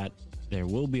 After that, there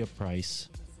will be a price.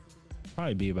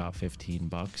 Probably be about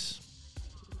 $15.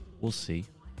 We'll see.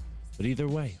 But either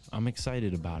way, I'm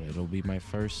excited about it. It'll be my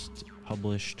first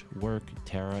published work.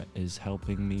 Tara is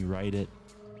helping me write it.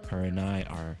 Her and I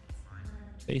are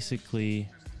basically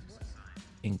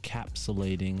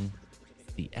encapsulating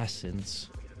the essence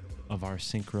of our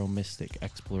synchro-mystic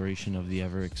exploration of the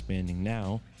ever-expanding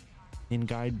now in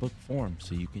guidebook form,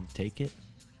 so you can take it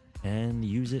and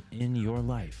use it in your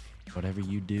life. Whatever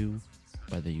you do,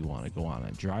 whether you want to go on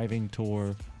a driving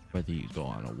tour, whether you go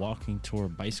on a walking tour,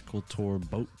 bicycle tour,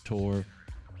 boat tour,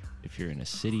 if you're in a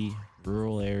city,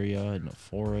 rural area, in a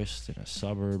forest, in a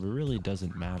suburb, it really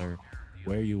doesn't matter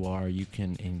where you are. You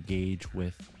can engage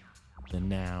with the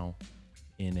now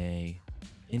in a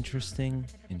interesting,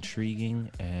 intriguing,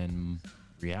 and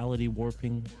reality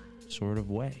warping sort of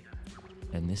way.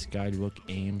 And this guidebook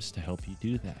aims to help you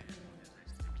do that.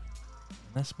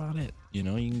 And that's about it. You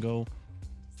know, you can go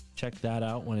check that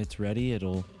out when it's ready.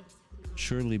 It'll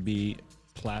surely be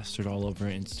plastered all over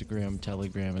Instagram,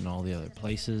 Telegram, and all the other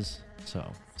places.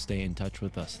 So stay in touch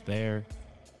with us there.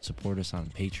 Support us on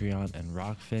Patreon and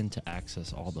Rockfin to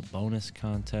access all the bonus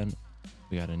content.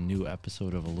 We got a new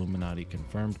episode of Illuminati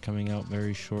Confirmed coming out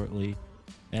very shortly,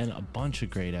 and a bunch of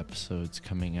great episodes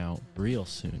coming out real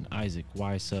soon. Isaac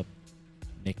Weisup,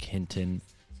 Nick Hinton,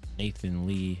 Nathan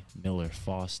Lee, Miller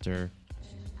Foster.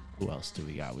 Who else do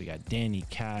we got? We got Danny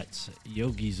Katz,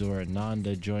 Yogi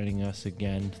Zorananda joining us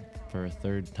again for a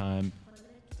third time.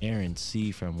 Aaron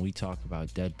C. from We Talk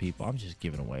About Dead People. I'm just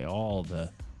giving away all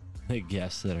the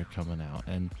guests that are coming out,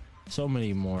 and so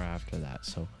many more after that.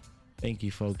 So thank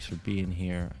you folks for being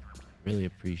here. Really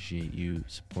appreciate you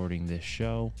supporting this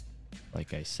show.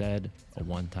 Like I said, a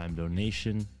one-time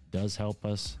donation does help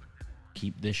us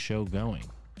keep this show going.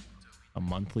 A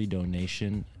monthly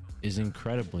donation is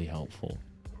incredibly helpful.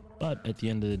 But at the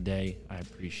end of the day, I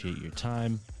appreciate your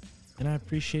time and I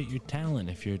appreciate your talent.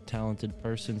 If you're a talented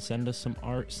person, send us some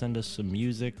art, send us some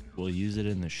music. We'll use it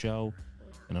in the show.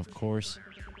 And of course,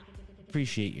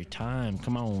 appreciate your time.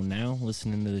 Come on now,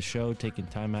 listening to the show, taking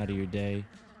time out of your day.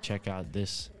 Check out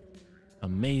this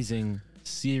amazing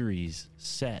series,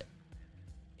 set,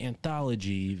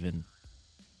 anthology even,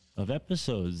 of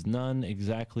episodes. None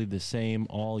exactly the same,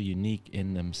 all unique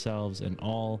in themselves, and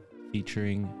all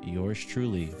featuring yours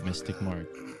truly, Mystic Mark.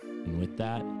 And with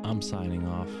that, I'm signing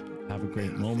off. Have a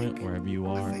great moment wherever you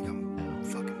are. I think I'm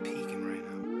fucking peeking right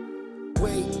now.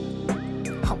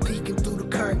 Wait, I'm peeking through the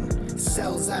curtain.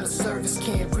 Cells out of service,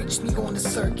 can't reach me on the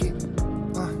circuit.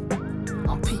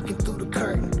 I'm peeking through the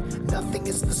curtain. Nothing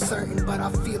is for certain, but I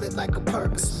feel it like a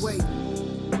purpose. Wait,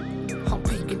 I'm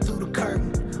peeking through the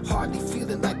curtain. Hardly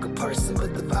feeling like a person,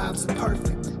 but the vibes are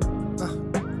perfect.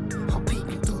 I'm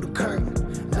peeking through the curtain.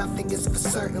 Nothing is for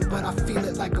certain, but I feel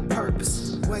it like a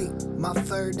purpose. Wait, my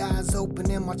third eye's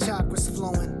open and my chakras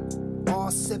flowing.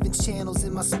 All 7 channels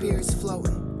in my spirit's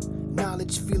floating.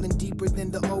 Knowledge feeling deeper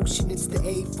than the ocean. It's the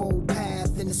eightfold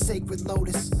path in the sacred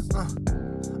lotus.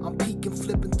 I'm peeking,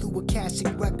 flipping through Akashic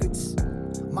records.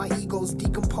 My ego's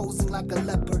decomposing like a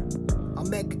leopard.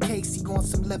 I'm Edgar Casey on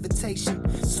some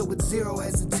levitation, so it's zero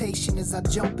hesitation as I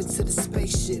jump into the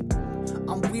spaceship.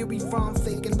 I'm weary from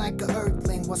faking like a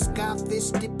earthling, while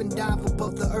skyfish dip and dive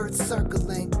above the earth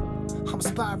circling. I'm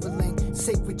spiraling,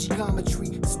 sacred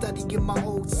geometry, studying my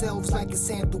old selves like it's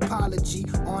anthropology.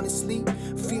 Honestly,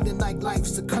 feeling like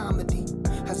life's a comedy,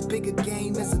 as big a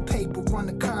game as a paper-run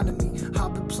economy.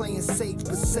 I've been playing safe,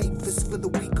 but safest for the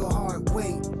weak of heart.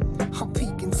 Wait, I'm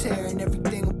peeking, tearing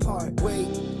everything apart. Wait,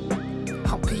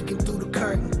 I'm peeking through the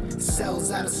curtain.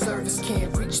 Cells out of service,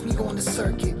 can't reach me on the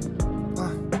circuit.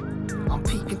 I'm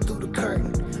peeking through the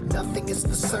curtain. Nothing is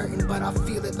for certain, but I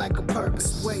feel it like a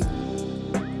purpose. Wait,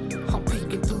 I'm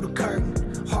peeking through the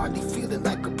curtain. Hardly feeling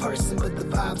like a person, but the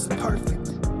vibes are perfect.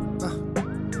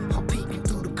 I'm peeking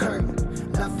through the curtain.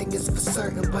 Nothing is for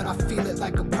certain, but I feel it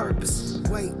like a purpose.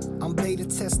 Wait, I'm beta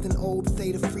testing old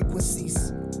theta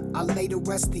frequencies. I lay to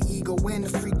rest the ego and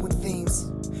the frequent themes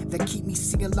that keep me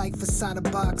seeing life inside a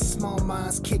box. Small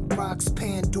minds kick rocks,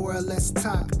 Pandora, let's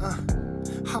talk.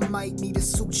 I might need a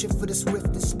suture for this rift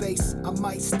in space. I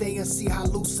might stay and see how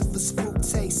Lucifer's fruit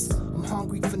tastes. I'm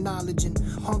hungry for knowledge and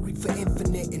hungry for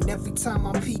infinite. And every time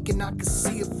I'm peeking, I can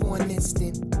see it for an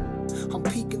instant. I'm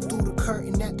peeking through the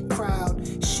curtain at the crowd.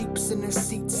 Sheep's in their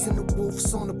seats and the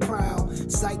wolves on the prowl.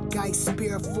 Zeitgeist,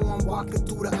 spirit form, walking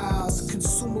through the aisles.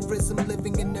 Consumerism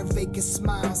living in their vacant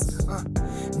smiles.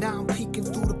 Now I'm peeking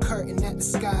through the curtain at the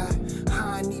sky.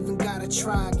 I ain't even gotta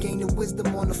try, gaining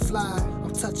wisdom on the fly.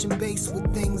 I'm touching base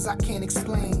with things I can't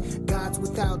explain. Gods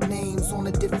without names on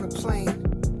a different plane.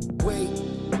 Wait,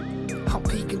 I'm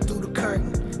peeking through the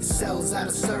curtain. Cells out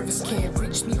of service can't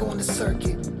reach me on the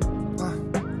circuit.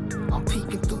 I'm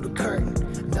peeking through the curtain.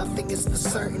 Nothing is for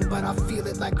certain, but I feel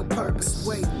it like a purpose.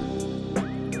 Wait,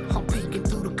 I'm peeking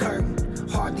through the curtain.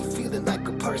 Hardly feeling like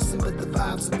a person, but the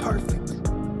vibes are perfect.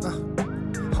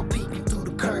 I'm peeking through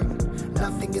the curtain.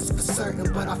 Nothing is for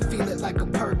certain, but I feel it like a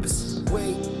purpose.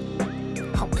 Wait,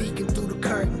 I'm peeking through the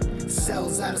curtain.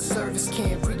 Cells out of service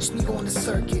can't reach me on the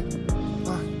circuit.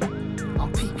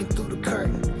 I'm peeking through the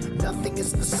curtain. Nothing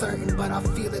is for certain, but I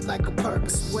feel it like a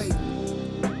purpose. Wait,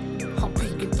 I'm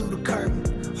peeking through the curtain.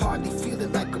 Hardly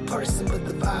feeling like a person, but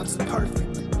the vibes are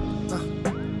perfect.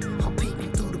 I'm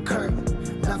peeking through the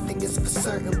curtain. Nothing is for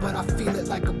certain, but I feel it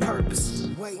like a purpose.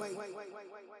 Wait.